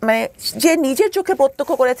তার মানে যে নিজের চোখে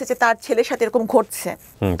প্রত্যক্ষ করেছে যে তার ছেলের সাথে এরকম ঘটছে,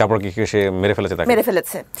 তারপর কি সে মেরে ফেলেছে? তাকে মেরে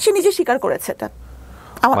ফেলেছে, সে নিজে স্বীকার করেছে এটা।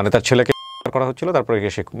 মানে তার ছেলেকে করা হচ্ছিল, তারপরে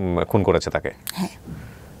সে খুন করেছে তাকে। হ্যাঁ,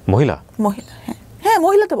 মহিলা। হ্যাঁ হ্যাঁ,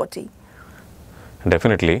 মহিলা তো বটেই।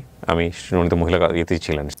 ডেফিনেটলি আমি শুনিত মহিলা ইতিই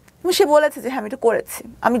ছিলেন। সে বলেছে যে হ্যাঁ আমি এটা করেছি,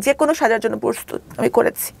 আমি যে কোনো সাজার জন্য প্রস্তুত, আমি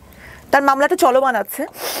করেছি। তার মামলাটা চলমান আছে,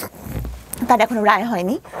 তার এখনো রায়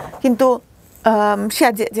হয়নি, কিন্তু সে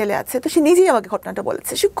জেলে আছে। তো সে নিজেই আমাকে ঘটনাটা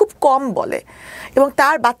বলেছে। সে খুব কম বলে, এবং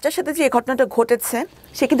তার বাচ্চার সাথে যে এই ঘটনাটা ঘটেছে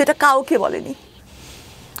সে কিন্তু এটা কাউকে বলেনি।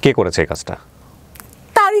 কে করেছে এই কাজটা?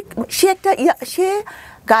 তার সে একটা সে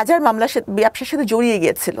গাজার মামলার সাথে, ব্যবসার সাথে জড়িয়ে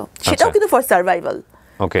গিয়েছিল, সেটাও কিন্তু ফর সার্ভাইভাল,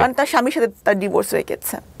 কারণ তার স্বামীর সাথে তার ডিভোর্স হয়ে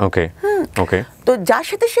গেছে। ওকে ওকে। তো যার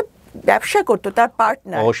সাথে সে ব্যবসা করতো, তার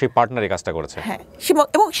পার্টনার, ও সেই পার্টনার এই কাজটা করেছে। হ্যাঁ,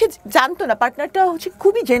 এবং সে জানতো না, পার্টনারটা হচ্ছে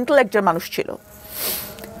খুবই জেন্টল একজন মানুষ ছিল।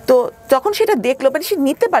 তো যখন সেটা দেখলো, মানে সে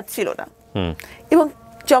নিতে পারছিল না, এবং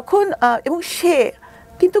যখন এবং সে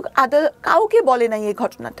কিন্তু কাউকে বলে নাই এই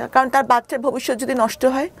ঘটনাটা, কারণ তার বাচ্চার ভবিষ্যৎ যদি নষ্ট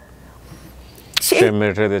হয়, সে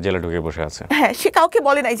জেলে ঢুকে বসে আছে। হ্যাঁ, সে কাউকে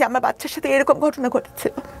বলে নাই যে আমার বাচ্চার সাথে এরকম ঘটনা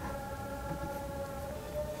ঘটেছিল।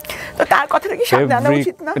 তো তার কথাটা কি সামনে আনা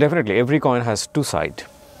উচিত না? Definitely every coin has to side.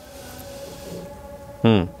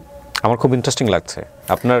 আমার খুব ইন্টারেস্টিং লাগছে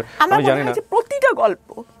আপনার। আমি জানি না,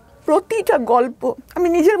 প্রতিটা গল্প আমি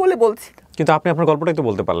নিজের বলে বলছি, কিন্তু আপনি আপনার গল্পটাই তো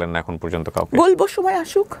বলতে পারলেন না এখন পর্যন্ত কাউকে। বলবো, সময়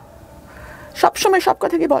আসুক। সব সময় সব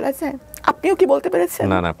কথা কি বলা যায়? আপনিও কি বলতে পেরেছেন?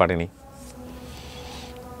 না না, পারিনি।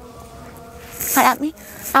 আর আমি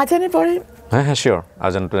আজানের পরে, হ্যাঁ হ্যাঁ শিওর,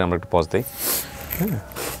 আজান পরে আমরা একটু পজ দেই।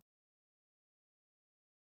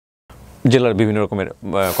 জেলার বিভিন্ন রকমের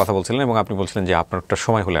কথা বলছিলেন, এবং আপনি বলছিলেন যে আপনার একটা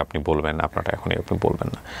সময় হলে আপনি বলবেন, আপনারটা এখন আপনি বলবেন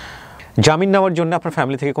না। জামিন নেওয়ার জন্য আপনার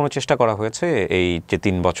ফ্যামিলি থেকে কোনো চেষ্টা করা হয়েছে? এই যে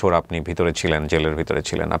 3 বছর আপনি ভিতরে ছিলেন, জেলের ভিতরে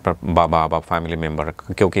ছিলেন, আপনার বাবা বা ফ্যামিলি মেম্বার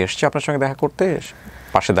কেউ কি এসেছে আপনার সঙ্গে দেখা করতে,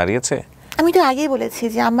 পাশে দাঁড়িয়েছে? আমি তো আগেই বলেছি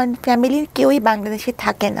যে আমার ফ্যামিলির কেউই বাংলাদেশে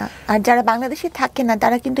থাকে না, আর যারা বাংলাদেশে থাকে না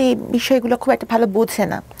তারা কিন্তু এই বিষয়গুলো খুব একটা ভালো বোঝে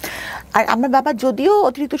না। আর আমার বাবা যদিও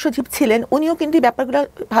অতিরিক্ত সচিব ছিলেন, উনিও কিন্তু এই ব্যাপারগুলো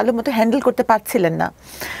ভালো মতো হ্যান্ডেল করতে পারছিলেন না।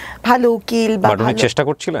 ভালো উকিল বা উনি চেষ্টা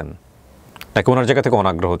করছিলেন নাকি ওনার জায়গা থেকে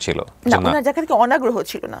অনাগ্রহ ছিল? না, ওনার জায়গা থেকে অনাগ্রহ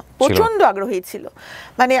ছিল না, প্রচন্ড আগ্রহী ছিল।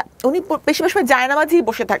 মানে উনি বেশিরভাগ সময় জায়নামাজেই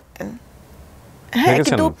বসে থাকতেন। হ্যাঁ,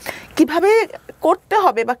 কিন্তু কিভাবে করতে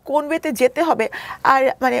হবে বা কোন ওয়েতে যেতে হবে, আর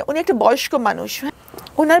মানে উনি একটা বয়স্ক মানুষ,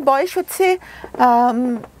 ওনার বয়স হচ্ছে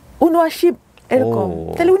 79 এরকম।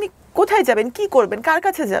 তাহলে উনি কোথায় যাবেন, কি করবেন, কার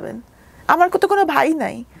কাছে যাবেন? আমার তো কোনো ভাই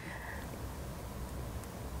নাই,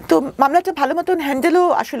 তো মামলাটা ভালো মতন হ্যান্ডেলও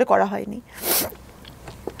আসলে করা হয়নি।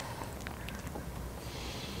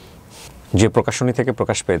 যে প্রকাশনী থেকে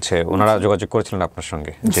প্রকাশ পেয়েছে ওনারা যোগাযোগ করেছিলেন আপনার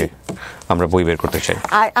সঙ্গে যে আমরা বই বের করতে চাই?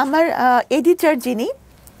 আর আমার এডিটর যিনি,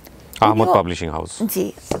 আহমদ পাবলিশিং হাউস, জি,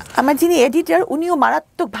 আমার যিনি এডিটর উনিও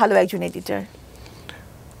মারাত্মক ভালো একজন এডিটর।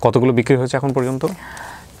 কতগুলো বিক্রি হয়েছে এখন পর্যন্ত?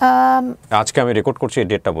 আজকে আমি রেকর্ড করছি, এই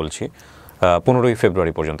ডেটটা বলছি, 15ই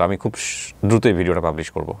ফেব্রুয়ারি পর্যন্ত। আমি খুব দ্রুত এই ভিডিওটা পাবলিশ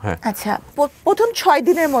করব। হ্যাঁ, আচ্ছা, প্রথম 6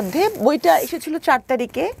 দিনের মধ্যে বইটা এসেছিল 4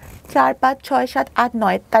 তারিখে, 4, 5, 6, 7, 8,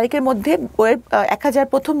 9 তারিখের মধ্যে বইয়ের 1000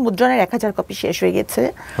 প্রথম মুদ্রণের 1000 কপি শেষ হয়ে গেছে।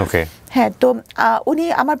 ওকে। হ্যাঁ, তো উনি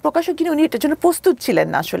আমার প্রকাশক যিনি, উনি এটার জন্য প্রস্তুত ছিলেন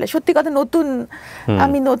না আসলে, সত্যি কথা।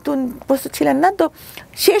 আমি নতুন প্রস্তুত ছিলেন না, তো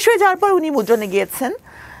শেষ হয়ে যাওয়ার পর উনি মুদ্রণে গিয়েছেন।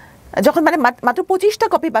 যখন মানে মাত্র 25টা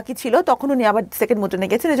কপি বাকি ছিল, তখন উনি আবার সেকেন্ড মুদ্রণে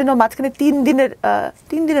গেছেন। এই জন্য মাঝখানে 3 দিনের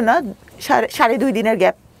না, 2.5 দিনের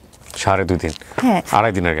গ্যাপ। 2.5 দিন? হ্যাঁ,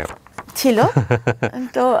 2.5 দিনের গ্যাপ ছিল।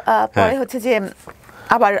 তো পরে হচ্ছে যে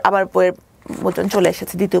আবার বইয়ের মুদ্রণ চলে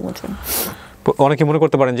এসেছে, দ্বিতীয় মুদ্রণ। অনেকে মনে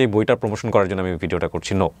করতে পারেন যে এই বইটার প্রমোশন করার জন্য আমি ভিডিওটা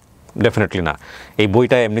করছি। নো, ডেফিনেটলি না। এই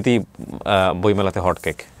বইটা এমনিতেই বইমেলাতে হট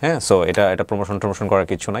কেক। হ্যাঁ, সো এটা প্রমোশন করার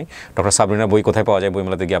কিছু নাই। ডক্টর সাবরিনা বই কোথায় পাওয়া যায়,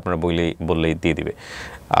 বইমেলাতে গিয়ে আপনারা বললেই দিয়ে দিবে।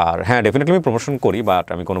 আর হ্যাঁ, ডেফিনেটলি আমি প্রমোশন করি, বাট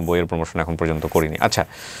আমি কোনো বইয়ের প্রমোশন এখন পর্যন্ত করিনি। আচ্ছা,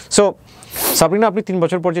 সো সাবরিনা, আপনি 3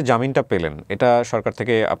 বছর পর যে জামিনটা পেলেন, এটা সরকার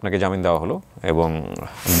থেকে আপনাকে জামিন দেওয়া হলো, এবং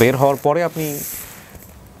বের হওয়ার পরে আপনি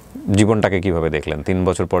জীবনটাকে কিভাবে দেখলেন 3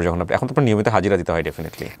 বছর পর? যখন এখন তো আপনার নিয়মিত হাজিরা দিতে হয়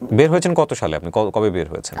ডেফিনেটলি। বের হয়েছেন কত সালে? আপনি কবে বের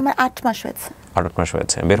হয়েছেন? আমার 8 মাস হয়েছে। 8 মাস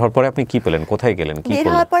হয়েছে। বের হওয়ার পরে আপনি কি পেলেন, কোথায় গেলেন, কি বের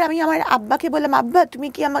হওয়ার পর আমি আমার আব্বাকে বললাম, আব্বা তুমি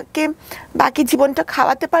কি আমাকে বাকি জীবনটা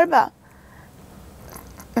খাওয়াতে পারবা?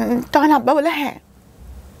 তখন আব্বা বলে হ্যাঁ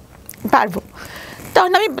পারবো।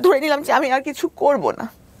 তখন আমি ধরে নিলাম যে আমি আর কিছু করব না।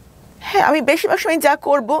 হ্যাঁ, আমি বেশিরভাগ সময় যা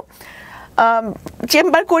করব,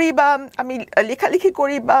 চেম্বার করি বা আমি লেখালেখি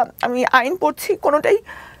করি বা আমি আইন পড়ছি, কোনোটাই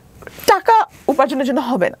টাকা উপার্জনের জন্য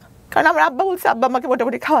হবে না। কারণ আমার আব্বা বলছে আব্বা আমাকে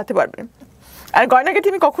মোটামুটি খাওয়াতে পারবে। আর গয়নাগাটি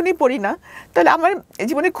আমি কখনোই পড়ি না, তাহলে আমার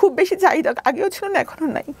জীবনে খুব বেশি চাহিদা আগেও ছিল না, এখনো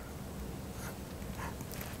নাই।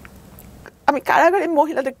 আমি কারাগারে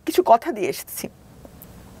মহিলাদের কিছু কথা দিয়ে এসেছি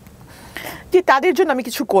যে তাদের জন্য আমি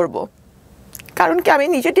কিছু করব। কারণ কি, আমি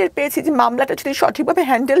নিজে টের পেয়েছি যে মামলাটা যদি সঠিকভাবে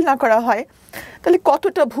হ্যান্ডেল না করা হয় তাহলে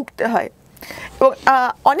কতটা ভুগতে হয়। এবং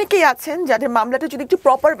অনেকেই আছেন যাদের মামলাটা যদি একটু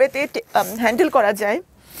প্রপার ওয়েতে হ্যান্ডেল করা যায়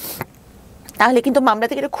তাহলে কিন্তু মামলা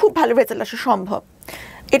থেকে খুব ভালো রেজাল্ট আসা সম্ভব।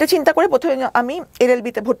 এটা চিন্তা করে প্রথমে আমি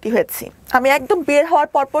এলএলবিতে ভর্তি হয়েছি। আমি একদম বের হওয়ার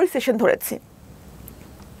পরপরই সেশন ধরেছি,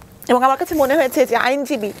 এবং আমার কাছে মনে হয়েছে যে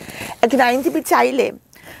একজন আইনজীবী চাইলে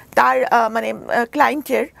তার মানে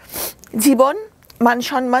ক্লায়েন্টের জীবন, মান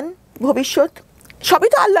সম্মান, ভবিষ্যৎ সবই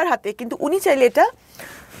তো আল্লাহর হাতে, কিন্তু উনি চাইলে এটা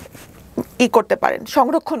করতে পারেন,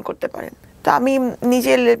 সংরক্ষণ করতে পারেন। তো আমি নিজে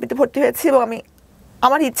এলএলবিতে ভর্তি হয়েছি, এবং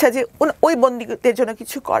আমার ইচ্ছা যে ওই বন্দীদের জন্য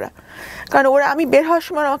কিছু করা। কারণ আমি বের হওয়ার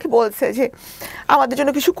সময় আমাকে বলছে যে আমাদের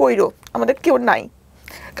জন্য কিছু কইরো, আমাদের কেউ নাই।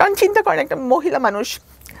 কারণ চিন্তা করেন, একটা মহিলা মানুষ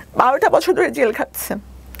 12টা বছর ধরে জেল খাচ্ছে,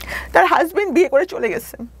 তার হাজবেন্ড বিয়ে করে চলে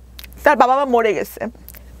গেছে, তার বাবা মা মরে গেছে,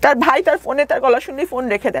 তার ভাই তার ফোনে তার গলা শুনলেই ফোন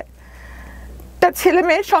রেখে দেয়, তার ছেলে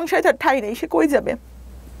মেয়ের সংসারে তার ঠাঁই নেই, সে কই যাবে?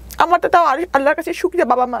 আমার তো তাও আল্লাহর কাছে শুকরিয়া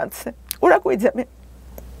বাবা মা আছে, ওরা কই যাবে?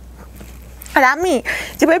 আর আমি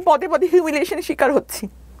যেভাবে পদে পদে হিউমিলিয়েশনের শিকার হচ্ছি,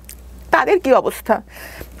 তাদের কি অবস্থা?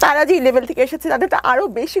 তারা যে লেভেল থেকে এসেছে তাদের তো আরো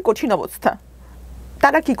বেশি কঠিন অবস্থা,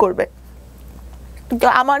 তারা কি করবে? তো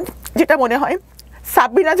আমার যেটা মনে হয়,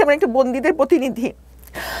 সাবরিনা যেমন একটা বন্দীদের প্রতিনিধি,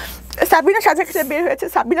 সাবরিনা সাজা খেতে বের হয়েছে,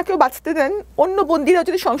 সাবরিনাকেও বাঁচতে দেন। অন্য বন্দীরা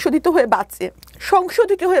যদি সংশোধিত হয়ে বাঁচে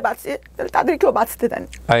তাহলে তাদেরকেও বাঁচতে দেন।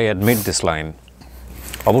 I admit this line.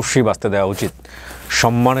 অবশ্যই বাঁচতে দেওয়া উচিত,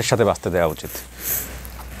 সম্মানের সাথে বাঁচতে দেওয়া উচিত।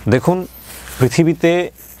 দেখুন, পৃথিবীতে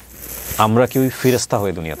আমরা কেউই ফেরেশতা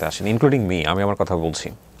হয়ে দুনিয়াতে আসেন, ইনক্লুডিং মি। আমি আমার কথা বলছি,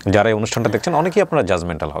 যারা এই অনুষ্ঠানটা দেখছেন অনেকেই আপনারা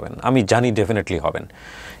জাজমেন্টাল হবেন, আমি জানি ডেফিনেটলি হবেন,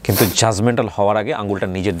 কিন্তু জাজমেন্টাল হওয়ার আগে আঙুলটা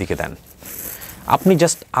নিজের দিকে দেন।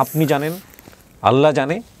 আপনি জানেন, আল্লাহ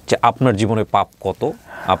জানে যে আপনার জীবনে পাপ কত,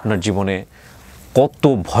 আপনার জীবনে কত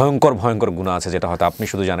ভয়ঙ্কর ভয়ঙ্কর গুনাহ আছে, যেটা হয়তো আপনি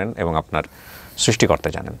শুধু জানেন এবং আপনার সৃষ্টিকর্তা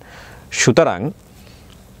জানেন। সুতরাং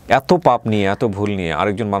এত পাপ নিয়ে, এত ভুল নিয়ে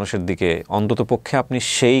আরেকজন মানুষের দিকে অন্তত পক্ষে আপনি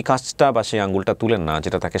সেই কাজটা বা সেই আঙ্গুলটা তুলেন না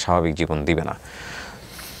যেটা তাকে স্বাভাবিক জীবন দিবে না।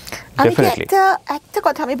 একটা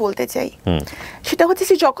কথা আমি বলতে চাই, সেটা হচ্ছে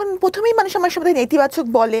যে যখন প্রথমেই মানুষ আমার সাথে নেতিবাচক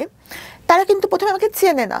বলে, তারা কিন্তু প্রথমে আমাকে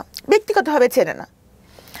চেনে না, ব্যক্তিগতভাবে চেনে না।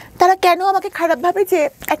 তারা কেন আমাকে খারাপ ভাবে যে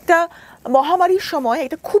একটা মহামারীর সময়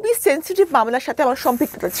একটা খুবই সেন্সিটিভ মামলার সাথে আমার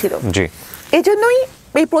সম্পৃক্ততা ছিল, এই জন্যই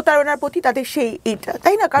এই প্রতারণার প্রতি তাদের সেই এইটা,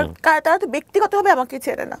 তাই না? কারণ তারা তো ব্যক্তিগতভাবে আমাকে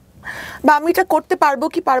চেনে না, বা আমি এটা করতে পারবো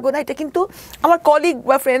কি পারবো না এটা কিন্তু আমার কলিগ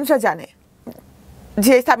বা ফ্রেন্ডসরা জানে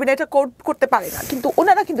যে সাবিনা এটা করতে পারে না, কিন্তু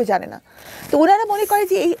ওনারা কিন্তু জানে না। তো ওনারা মনে করে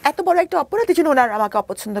যে এই এত বড় একটা অপরাধের জন্য ওনারা আমাকে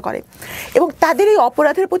অপছন্দ করে, এবং তাদের এই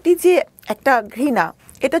অপরাধের প্রতি যে একটা ঘৃণা,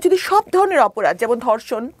 এটা যদি সব ধরনের অপরাধ, যেমন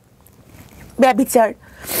ধর্ষণ, ব্যভিচার,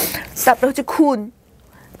 তারপর হচ্ছে খুন,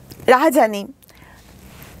 রাহাজানি,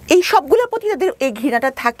 এই সবগুলোর প্রতি তাদের এই ঘৃণাটা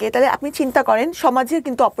থাকে, তাহলে আপনি চিন্তা করেন সমাজের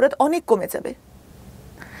কিন্তু অপরাধ অনেক কমে যাবে।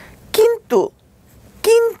 কিন্তু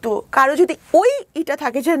কিন্তু কারো যদি ওই এটা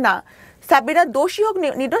থাকে যে না, সাবিনা দোষী হোক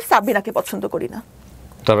নির্দোষ, সাবিনাকে পছন্দ করি না,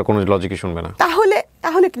 তারা কোনো লজিকই শুনবে না,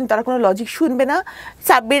 তাহলে কিন্তু তারা কোনো লজিক শুনবে না।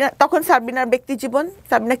 তখন সাবিনার ব্যক্তি জীবন,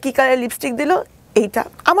 সাবিনা কি কালার লিপস্টিক দিল, এইটা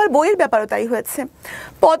আমার বইয়ের ব্যাপারও তাই হয়েছে।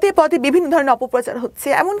 পদে পদে বিভিন্ন ধরনের অপপ্রচার হচ্ছে,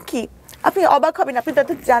 এমনকি আপনি অবাক হবেন, আপনি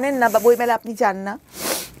তাদের জানেন না বা বইমেলা আপনি যান না,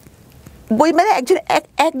 বইমেলা একজন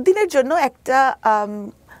একদিনের জন্য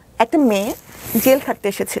একটা মেয়ে জেল খাটতে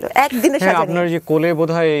এসেছিল একদিনের সাজা নিয়ে। আপনার যে কোলে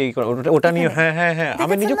বোধহয় ওটা নিয়ে, হ্যাঁ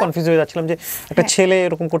আমি নিজে কনফিউজ হয়ে যাচ্ছিলাম যে একটা ছেলে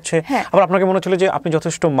এরকম করছে, আবার আপনাকে মনে হচ্ছিল যে আপনি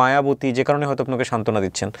যথেষ্ট মায়াবতী, যে কারণে হয়তো আপনাকে সান্ত্বনা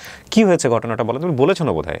দিচ্ছেন। কি হয়েছে ঘটনাটা বলেন, তুমি বলেছো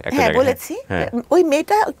না বোধহয় একটা জায়গায়? বলেছি। ওই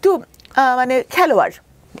মেয়েটা একটু মানে খেলোয়াড়,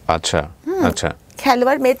 আচ্ছা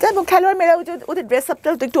খেলোয়াড় মেয়েটা, এবং খেলোয়াড় মেয়েরা ওদের ড্রেস আপটা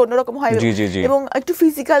একটু অন্যরকম হয়, এবং একটু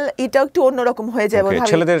ফিজিক্যাল এটাও একটু অন্যরকম হয়ে যায়,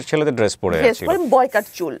 ছেলেদের ড্রেস পরে বয় কাট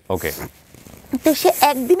চুল। ওকে। তো সে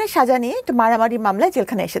একদিনের সাজা নিয়ে একটা মারামারি মামলায়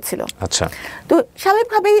জেলখানে এসেছিল। আচ্ছা। তো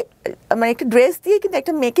স্বাভাবিকভাবেই মানে একটা ড্রেস দিয়ে কিন্তু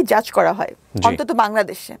একটা মেয়েকে জাজ করা হয়, অন্তত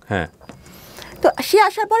বাংলাদেশে। হ্যাঁ। তো সে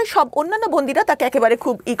আসার পরে সব অন্যান্য বন্দীরা তাকে একেবারে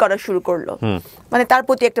খুব করা শুরু করলো, মানে তার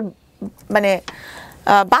প্রতি একটা মানে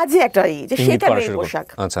বাজে একটা যে সেটা মেয়ে পোশাক।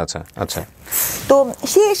 আচ্ছা। তো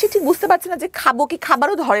সে এসে ঠিক বুঝতে পারছে না যে খাবো কি,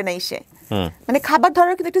 খাবারও ধরে নাই সে, মানে খাবার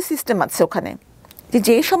ধরার কিন্তু একটা সিস্টেম আছে ওখানে,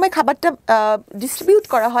 যে সময় খাবারটা ডিস্ট্রিবিউট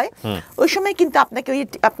করা হয় ওই সময় কিন্তু আপনাকে ওই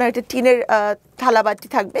আপনার একটা টিনের থালা বাটি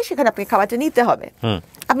থাকবে, সেখানে আপনি খাবারটা নিতে হবে।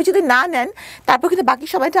 আপনি যদি না নেন তারপর কিন্তু বাকি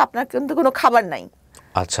সময়টা আপনার কিন্তু কোনো খাবার নাই।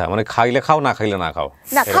 আচ্ছা, মানে খাইলে খাও, না খাইলে না খাও,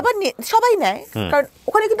 না খাবার সবাই নেয়, কারণ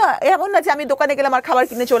ওখানে কিন্তু এমন না যে আমি দোকানে গেলাম আর খাবার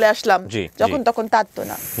কিনে চলে আসলাম যখন তখন, তার তো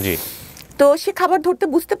না। তো সে খাবার ধরতে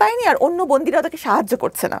বুঝতে পারেনি, আর অন্য বন্দীরা তাকে সাহায্য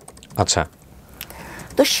করছে না। আচ্ছা।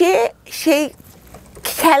 তো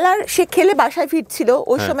সে খেলে বাসায় ফিরছিল,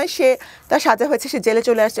 ওই সময় সে তার সাজা হয়েছে, সে জেলে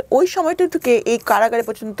চলে আসছে। ওই সময়টুকুকে এই কারাগারে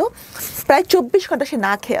পর্যন্ত প্রায় 24 ঘন্টা সে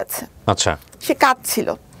না খেয়ে আছে। আচ্ছা। সে কাঁদছিল।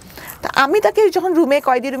 তা আমি তাকে যখন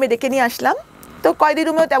কয়েদি রুমে ডেকে নিয়ে আসলাম, তো কয়েদি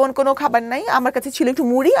রুমেও তেমন কোনো খাবার নাই, আমার কাছে ছিল একটু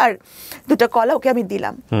মুড়ি আর 2টা কলা, ওকে আমি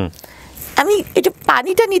দিলাম। আমি একটু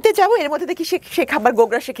পানিটা নিতে যাবো, এর মধ্যে দেখি সে খাবার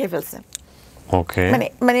গোগরা সে খেয়ে ফেলছে। ওকে।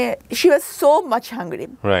 মানে she was so much hungry.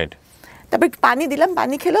 Right. তারপর পানি দিলাম,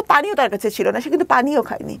 পানি খেলো, পানিও তার কাছে ছিল না, সে কিন্তু পানিও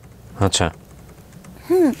খায়নি। আচ্ছা।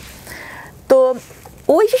 তো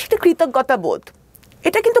ওই যে সেটা কৃতজ্ঞতা বোধ,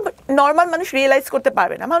 এটা কিন্তু নর্মাল মানুষ রিয়েলাইজ করতে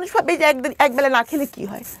পারবে না। মানুষ ভাবে যে একবেলা না খেলে কি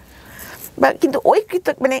হয়, বা কিন্তু ওই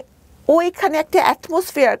মানে ওইখানে একটা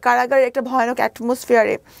অ্যাটমসফিয়ার, কারাগারের একটা ভয়ানক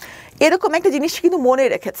অ্যাটমসফিয়ারে এরকম একটা জিনিস কিন্তু মনে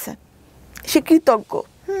রেখেছে, সে কৃতজ্ঞ।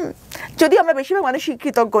 যদি আমরা বেশিরভাগ মানুষই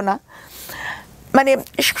কৃতজ্ঞ না, মানে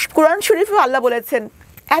কোরআন শরীফে আল্লাহ বলেছেন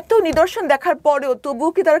এত নিদর্শন দেখার পরেও তবুও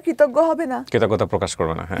কি তারা কৃতজ্ঞ হবে না, কৃতজ্ঞতা প্রকাশ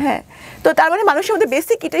করবে না। হ্যাঁ। তো তার মানে মানুষের মধ্যে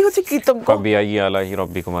বেসিক এটাই হচ্ছে কৃতজ্ঞ।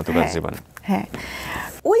 হ্যাঁ,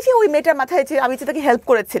 ওই যে ওই মেয়েটার মাথায় যে আমি যে তাকে হেল্প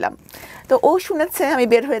করেছিলাম, তো ও শুনেছে আমি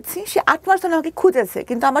বের হয়েছি, সে 8 মাস ধরে আমাকে খুঁজেছে,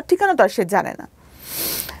 কিন্তু আমার ঠিকানা তো আর সে জানে না।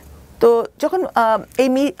 তো যখন এই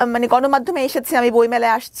মানে গণমাধ্যমে এসেছে, আমি বই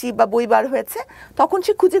মেলায় আসছি বা বই বার হয়েছে, তখন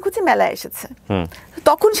সে খুঁজে খুঁজে মেলায় এসেছে।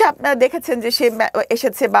 তখন সে আপনারা দেখেছেন যে সে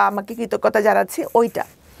এসেছে বা আমাকে কৃতজ্ঞতা জানাচ্ছে।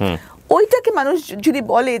 ওইটাকে মানুষ যদি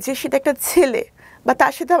বলে যে সেটা একটা ছেলে বা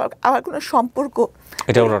তার সাথে আমার কোনো সম্পর্ক,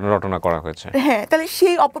 এটা রটনা করা হয়েছে, হ্যাঁ, তাহলে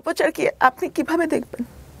সেই অপপ্রচারকে আপনি কিভাবে দেখবেন?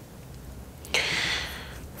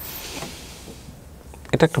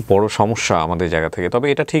 এটা একটা বড় সমস্যা আমাদের জায়গা থেকে। তবে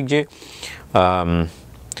এটা ঠিক যে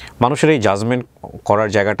মানুষের এই জাজমেন্ট করার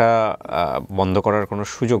জায়গাটা বন্ধ করার কোনো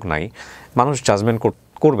সুযোগ নাই। মানুষ জাজমেন্ট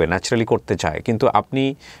করবে, ন্যাচারালি করতে চায়, কিন্তু আপনি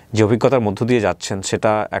যে অভিজ্ঞতার মধ্য দিয়ে যাচ্ছেন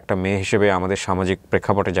সেটা একটা মেয়ে হিসেবে আমাদের সামাজিক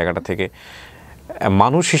প্রেক্ষাপটের জায়গাটা থেকে,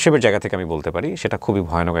 মানুষ হিসেবের জায়গা থেকে আমি বলতে পারি সেটা খুবই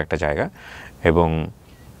ভয়ানক একটা জায়গা। এবং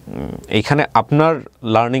এইখানে আপনার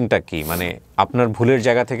লার্নিংটা কি, মানে আপনার ভুলের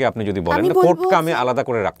জায়গা থেকে আপনি যদি বলেন কোর্টকে আমি আলাদা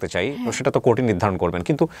করে রাখতে চাই, সেটা তো কোর্টই নির্ধারণ করবেন,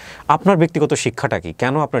 কিন্তু আপনার ব্যক্তিগত শিক্ষাটা কি,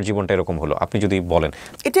 কেন আপনার জীবনটা এরকম হলো, আপনি যদি বলেন।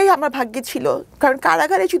 এটাই আমার ভাগ্যে ছিল, কারণ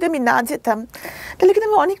কারাগারে যদি আমি না যেতাম তাহলে কিন্তু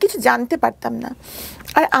আমি অনেক কিছু জানতে পারতাম না।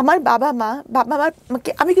 আর আমার বাবা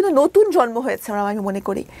মাকে আমি কিন্তু নতুন জন্ম হয়েছে আমি মনে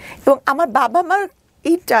করি, এবং আমার বাবা মার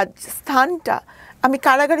এইটা স্থানটা আমি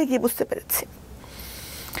কারাগারে গিয়ে বুঝতে পেরেছি।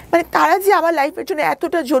 মানে তারা যে আমার লাইফের জন্য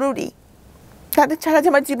এতটা জরুরি, তাদের ছাড়া যে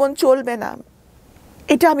আমার জীবন চলবে না,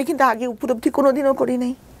 এটা আমি কিন্তু আগে উপলব্ধি কোনোদিনও করি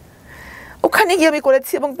নাই। ওখানে গিয়ে আমি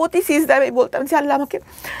করেছি, এবং প্রতি সিজদায় আমি বলতাম যে আল্লাহ আমাকে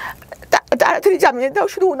তাড়াতাড়ি জামিয়ে দাও,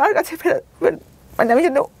 শুধু ওনার কাছে ফেরত, মানে আমি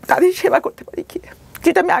যেন তাদের সেবা করতে পারি, কি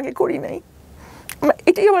যেটা আমি আগে করি নাই।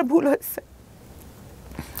 এটাই আমার ভুল হয়েছে,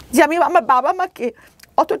 যে আমি আমার বাবা মাকে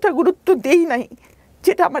অতটা গুরুত্ব দেই নাই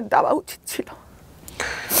যেটা আমার দেওয়া উচিত ছিল।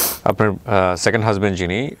 আপনার সেকেন্ড হাজবেন্ড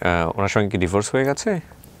যিনি, ওনার সঙ্গে কি ডিভোর্স হয়ে গেছে?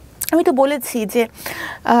 আমি তো বলেছি যে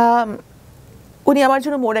উনি আমার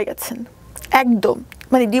জন্য মরে গেছেন একদম।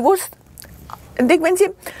 মানে ডিভোর্স, দেখবেন যে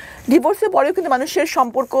ডিভোর্সের পরেও কিন্তু মানুষের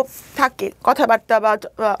সম্পর্ক থাকে, কথাবার্তা বা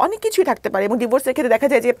অনেক কিছুই থাকতে পারে, এবং ডিভোর্সের ক্ষেত্রে দেখা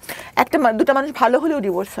যায় যে দুটা মানুষ ভালো হলেও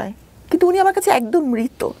ডিভোর্স হয়, কিন্তু উনি আমার কাছে একদম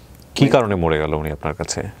মৃত। কি কারণে মরে গেল উনি আপনার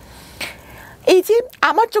কাছে? এই যে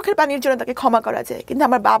আমার চোখের পানির জন্য তাকে ক্ষমা করা যায়, কিন্তু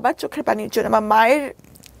আমার বাবার চোখের পানির জন্য, আমার মায়ের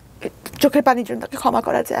চোখের পানির জন্য তাকে ক্ষমা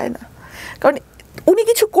করা যায় না। কারণ উনি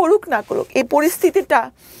কিছু করুক না করুক, এই পরিস্থিতিটা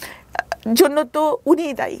জন্য তো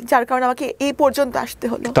উনিই দায়ী, যার কারণে আমাকে এই পর্যন্ত আসতে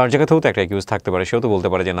হলো। তার জায়গাতেও তো একটা একিউজ থাকতে পারে, সেও তো বলতে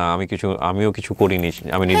পারে যে না আমিও কিছু করিনি,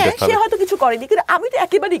 আমি নির্দোষ। সে হয়তো কিছু করেনি, কিন্তু আমি তো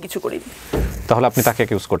একেবারেই কিছু করিনি। তাহলে আপনি তাকে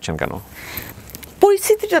একিউজ করছেন কেন?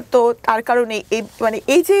 পরিস্থিতিটা তো তার কারণে, মানে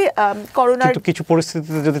এই যে করোনার কিছু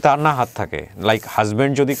পরিস্থিতিতে যদি তার না হাত থাকে, লাইক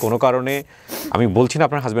হাজবেন্ড যদি কোনো কারণে, আমি বলছি না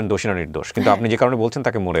আপনার হাজবেন্ড দোষী না নির্দোষ, কিন্তু আপনি যে কারণে বলছেন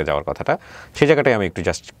তাকে মরে যাওয়ার কথাটা, সেই জায়গাটাই আমি একটু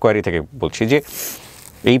জাস্ট কোয়ারি থেকে বলছি যে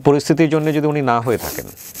এই পরিস্থিতির জন্য যদি উনি না হয়ে থাকেন,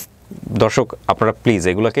 দর্শক আপনারা প্লিজ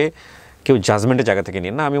এগুলোকে কেউ জাজমেন্টের জায়গা থেকে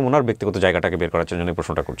নিন না, আমি ওনার ব্যক্তিগত জায়গাটাকে বের করার জন্য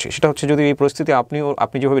প্রশ্নটা করছি। সেটা হচ্ছে যদি এই পরিস্থিতি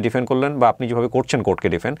আপনি যেভাবে ডিফেন্ড করলেন, বা আপনি যেভাবে করছেন কোর্টকে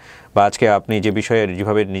ডিফেন্ড, বা আজকে আপনি যে বিষয়ে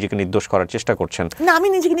যেভাবে নিজেকে নির্দোষ করার চেষ্টা করছেন। না, আমি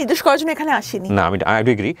নিজেকে নির্দোষ করার জন্য এখানে আসিনি। না, আমি আই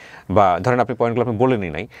এগ্রি, বা ধরেন আপনি পয়েন্টগুলো আপনি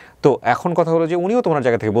বলেনই নাই, তো এখন কথা হলো যে উনিও তো ওনার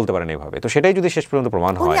জায়গা থেকে বলতে পারেন এইভাবে, তো সেটাই যদি শেষ পর্যন্ত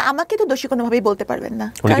প্রমাণ হয়। উনি আমাকে তো দোষী কোনোভাবেই বলতে পারবেন না।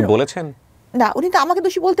 উনি কি বলেছেন? না, উনি তো আমাকে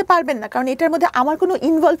দোষী বলতে পারবেন না, কারণ এটার মধ্যে আমার কোনো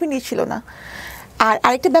ইনভলভমেন্ট ছিল না। আর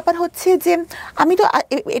আরেকটা ব্যাপার হচ্ছে যে আমি তো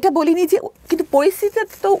এটা বলিনি যে, কিন্তু পরিস্থিতিটা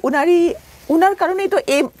তো উনার কারণেই তো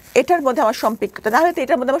এটার মধ্যে আমার সম্পৃক্ততা, না হলে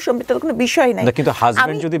এটার মধ্যে আমার সম্পৃক্ততার কোনো বিষয় নাই। কিন্তু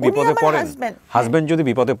হাজবেন্ড যদি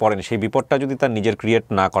বিপদে পড়েন, সেই বিপদটা যদি তার নিজের ক্রিয়েট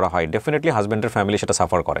না করা হয়, ডেফিনেটলি হাজবেন্ডের ফ্যামিলি সেটা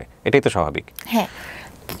সাফার করে, এটাই তো স্বাভাবিক। হ্যাঁ,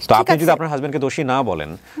 তো আপনি যদি আপনার হাজবেন্ডকে দোষী না বলেন,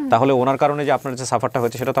 তাহলে ওনার কারণে যে আপনার যে সাফারটা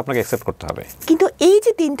হয়েছে সেটা তো আপনাকে অ্যাকসেপ্ট করতে হবে। কিন্তু এই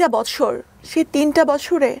যে 3টা বছর, সেই 3টা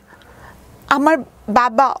বছরে আমার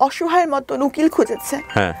বাবা অসহায়ের মতো উকিল খুঁজেছে।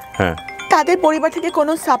 হ্যাঁ হ্যাঁ, তাদের পরিবার থেকে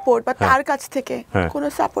কোনো সাপোর্ট বা তার কাছ থেকে কোনো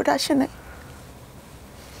সাপোর্ট আসে না।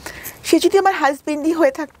 সে যদি আমার হাজবেন্ডই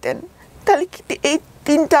হয়ে থাকতেন, তাহলে এই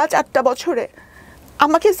 3-4টা বছরে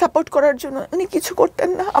আমাকে সাপোর্ট করার জন্য উনি কিছু করতেন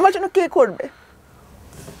না। আমার জন্য কে করবে?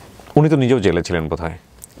 উনি তো নিজেও জেলে ছিলেন বোধহয়।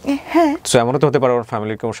 হ্যাঁ, সো এমনও তো হতে পারে ওর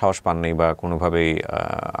ফ্যামিলির কেউ সাহস পাননি বা কোনোভাবেই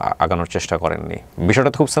আগানোর চেষ্টা করেননি। বিষয়টা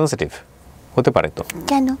তো খুব সেন্সিটিভ হতে পারে। তো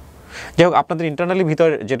কেন? যাই হোক, আপনাদের ইন্টারনালি ভিতর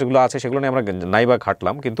যেগুলো আছে সেগুলো নিয়ে আমরা নাই বা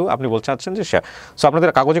ঘাটলাম, কিন্তু আপনি বলতে চাচ্ছেন যে সো আপনাদের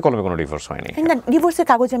কাগজে কলমে কোনো ডিভোর্স হয়নি? না, ডিভোর্সের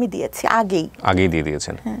কাগজ আমি দিয়েছি আগেই দিয়ে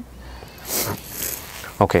দিয়েছেন।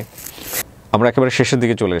 ওকে, আমরা একেবারে শেষের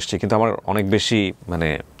দিকে চলে এসেছি, কিন্তু আমার অনেক বেশি মানে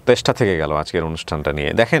তেষ্টা থেকে গেল আজকের অনুষ্ঠানটা নিয়ে।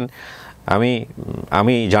 দেখেন,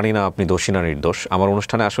 আমি জানি না আপনি দোষী না নির্দোষ। আমার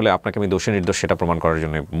অনুষ্ঠানে আসলে আপনাকে আমি দোষী নির্দোষ সেটা প্রমাণ করার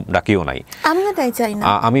জন্য ডাকিও নাই। আমিও তাই চাই না।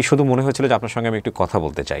 আমি শুধু মনে হয়েছিল যে আপনার সঙ্গে আমি একটু কথা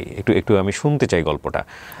বলতে চাই, একটু আমি শুনতে চাই গল্পটা।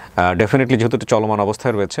 ডেফিনেটলি যেহেতু এটা চলমান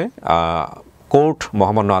অবস্থায় রয়েছে, কোর্ট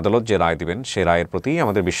মহামান্য আদালত যে রায় দিবেন সেই রায়ের প্রতি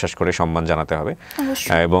আমাদের বিশ্বাস করে সম্মান জানাতে হবে।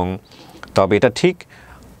 এবং তবে এটা ঠিক,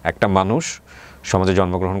 একটা মানুষ সমাজে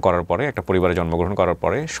জন্মগ্রহণ করার পরে, একটা পরিবারে জন্মগ্রহণ করার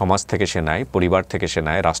পরে সমাজ থেকে সে নেয়, পরিবার থেকে সে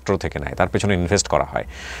নেয়, রাষ্ট্র থেকে নেয়, তার পেছনে ইনভেস্ট করা হয়।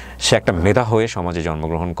 সে একটা মেধা হয়ে সমাজে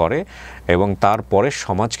জন্মগ্রহণ করে এবং তারপরে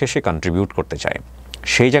সমাজকে সে কন্ট্রিবিউট করতে চায়।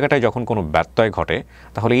 সেই জায়গাটায় যখন কোনো ব্যত্যয় ঘটে,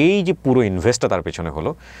 তাহলে এই যে পুরো ইনভেস্টটা তার পেছনে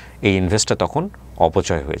হলো, এই ইনভেস্টটা তখন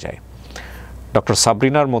অপচয় হয়ে যায়। ডক্টর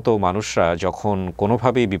সাবরিনার মতো মানুষরা যখন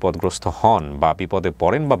কোনোভাবেই বিপদগ্রস্ত হন বা বিপদে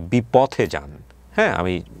পড়েন বা বিপথে যান, হ্যাঁ,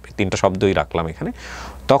 আমি 3টা শব্দই রাখলাম এখানে,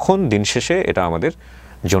 তখন দিন শেষে এটা আমাদের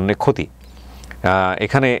জন্যে ক্ষতি।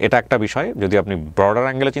 এখানে এটা একটা বিষয় যদি আপনি ব্রডার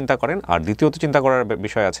অ্যাঙ্গেলে চিন্তা করেন। আর দ্বিতীয়ত চিন্তা করার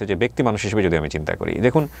বিষয় আছে যে ব্যক্তি মানুষ হিসেবে যদি আমি চিন্তা করি,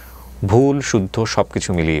 দেখুন ভুল শুদ্ধ সব কিছু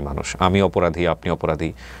মিলিয়েই মানুষ। আমি অপরাধী, আপনি অপরাধী,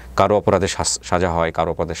 কারো অপরাধে সাজা হয়, কারো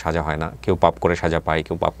অপরাধে সাজা হয় না, কেউ পাপ করে সাজা পায়,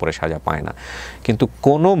 কেউ পাপ করে সাজা পায় না। কিন্তু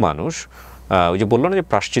কোনো মানুষ ওই যে বললো না যে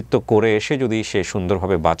প্রায়শ্চিত্ত করে এসে যদি সে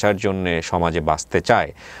সুন্দরভাবে বাঁচার জন্য সমাজে বাঁচতে চায়,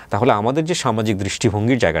 তাহলে আমাদের যে সামাজিক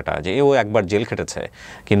দৃষ্টিভঙ্গির জায়গাটা, যে ও একবার জেল খেটেছে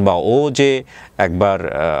কিংবা ও যে একবার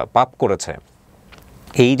পাপ করেছে,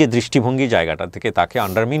 এই যে দৃষ্টিভঙ্গির জায়গাটা থেকে তাকে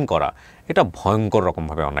আন্ডারমিন করা, এটা ভয়ঙ্কর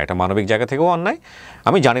রকমভাবে অন্যায়। এটা মানবিক জায়গা থেকেও অন্যায়।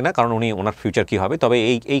 আমি জানি না কারণ ওনার ফিউচার কী হবে, তবে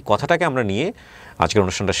এই কথাটাকে আমরা নিয়ে আজকের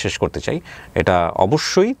অনুষ্ঠানটা শেষ করতে চাই। এটা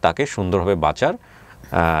অবশ্যই তাকে সুন্দরভাবে বাঁচার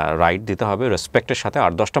রাইট দিতে হবে, রেসপেক্টের সাথে।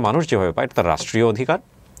 8-10টা মানুষ যেভাবে পায়, এটা তার রাষ্ট্রীয় অধিকার,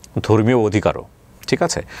 ধর্মীয় অধিকারও, ঠিক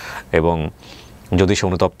আছে? এবং যদি সে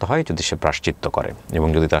অনুতপ্ত হয়, যদি সে প্রায়শ্চিত্ত করে এবং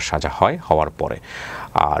যদি তার সাজা হয়, হওয়ার পরে।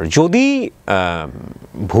 আর যদি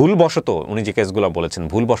ভুলবশত, উনি যে কেসগুলো বলেছেন,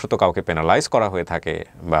 ভুলবশত কাউকে পেনালাইজ করা হয়ে থাকে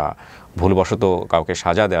বা ভুলবশত কাউকে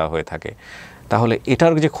সাজা দেওয়া হয়ে থাকে, তাহলে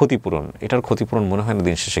এটার যে এটার ক্ষতিপূরণ মনে হয় না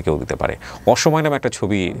দিন শেষে কেউ দিতে পারে। অসময় নামে একটা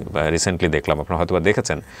ছবি রিসেন্টলি দেখলাম, আপনারা হয়তো বা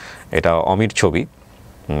দেখেছেন, এটা অমির ছবি,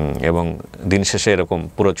 এবং দিন শেষে এরকম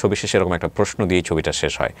পুরো ছবি শেষে এরকম একটা প্রশ্ন দিয়েই ছবিটা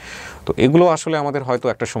শেষ হয়। তো এগুলো আসলে আমাদের হয়তো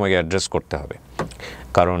একটা সময় অ্যাড্রেস করতে হবে,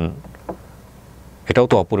 কারণ এটাও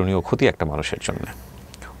তো অপূরণীয় ক্ষতি একটা মানুষের জন্য।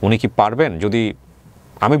 উনি কি পারবেন? যদি,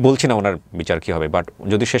 আমি বলছি না ওনার বিচার কী হবে, বাট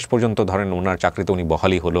যদি শেষ পর্যন্ত ধরেন ওনার চাকরিতে উনি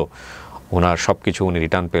বহালি হলো, ওনার সব কিছু উনি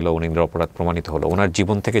রিটার্ন পেলো, উনি নিরপরাধ প্রমাণিত হলো, ওনার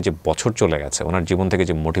জীবন থেকে যে বছর চলে গেছে, ওনার জীবন থেকে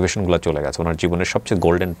যে মোটিভেশনগুলো চলে গেছে, ওনার জীবনের সবচেয়ে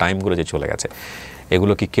গোল্ডেন টাইমগুলো যে চলে গেছে,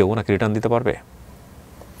 এগুলো কি কেউ ওনাকে রিটার্ন দিতে পারবে?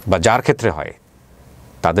 বা যার ক্ষেত্রে হয়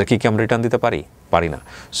তাদেরকে কি আমরা রিটার্ন দিতে পারি না।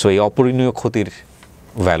 সো এই অপূরণীয় ক্ষতির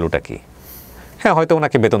ভ্যালুটা কি? হ্যাঁ, হয়তো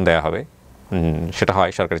ওনাকে বেতন দেওয়া হবে, সেটা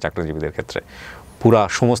হয় সরকারি চাকরিজীবীদের ক্ষেত্রে, পুরা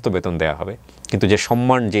সমস্ত বেতন দেওয়া হবে, কিন্তু যে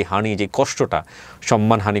সম্মান, যে হানি, যে কষ্টটা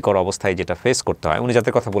সম্মান হানিকর অবস্থায় যেটা ফেস করতে হয়, উনি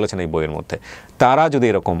যাদের কথা বলেছেন এই বইয়ের মধ্যে, তারা যদি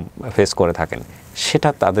এরকম ফেস করে থাকেন, সেটা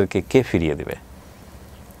তাদেরকে কে ফিরিয়ে দেবে?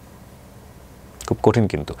 খুব কঠিন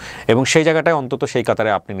কিন্তু। এবং সেই জায়গাটায় অন্তত সেই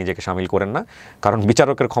কাতারে আপনি নিজেকে সামিল করেন না, কারণ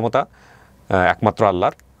বিচারকের ক্ষমতা একমাত্র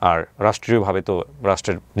আল্লাহর, আর রাষ্ট্রীয়ভাবে তো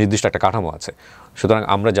রাষ্ট্রের নির্দিষ্ট একটা কাঠামো আছে। সুতরাং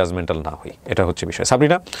আমরা জাজমেন্টাল না হই, এটা হচ্ছে বিষয়।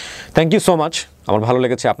 Sabrina, thank you so much. আমার ভালো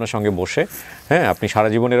লেগেছে আপনার সঙ্গে বসে। হ্যাঁ, আপনি সারা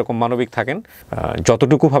জীবন এরকম মানবিক থাকেন,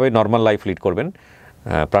 যতটুকুভাবে নর্মাল লাইফ লিড করবেন,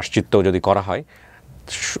 প্রায়শ্চিত্ত যদি করা হয়,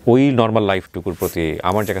 ওই নর্মাল লাইফটুকুর প্রতি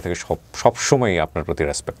আমার জায়গা থেকে সবসময় আপনার প্রতি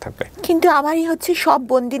রেসপেক্ট থাকবে। কিন্তু আমারই হচ্ছে সব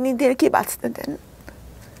বন্দিনীদেরকে বাঁচতে দেন।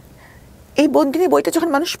 এই বন্দিনী বইটা যখন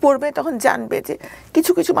মানুষ পড়বে, তখন জানবে যে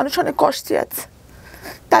কিছু কিছু মানুষ অনেক কষ্টে আছে,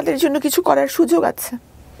 তাদের জন্য কিছু করার সুযোগ আছে।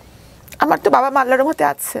 আমার তো বাবা মা আল্লাহর রহমতে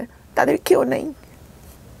আছে, তাদের কেউ নেই।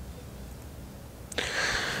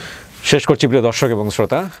 শেষ করছি প্রিয় দর্শক এবং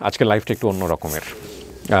শ্রোতা, আজকের লাইফটা একটু অন্য রকমের।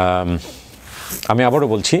 আমি আবারও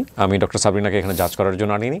বলছি, আমি ডক্টর সাবরিনাকে এখানে জাজ করার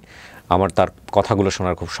জন্য আনিনি, আমার তার কথাগুলো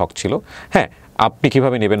শোনার খুব শখ ছিল। হ্যাঁ, আপনি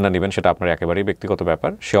কীভাবে নেবেন না নেবেন সেটা আপনার একেবারেই ব্যক্তিগত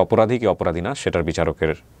ব্যাপার। সে অপরাধী কি অপরাধী না সেটার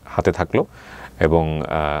বিচারকের হাতে থাকলো, এবং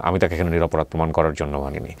আমি তাকে এখানে নিরপরাধ প্রমাণ করার জন্য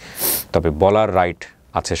আনিনি। তবে বলার রাইট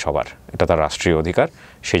আছে সবার, এটা তার রাষ্ট্রীয় অধিকার,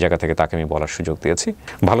 সেই জায়গা থেকে তাকে আমি বলার সুযোগ দিয়েছি।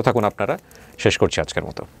 ভালো থাকুন আপনারা। শেষ করছি আজকের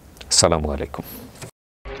মতো। আসসালামু আলাইকুম।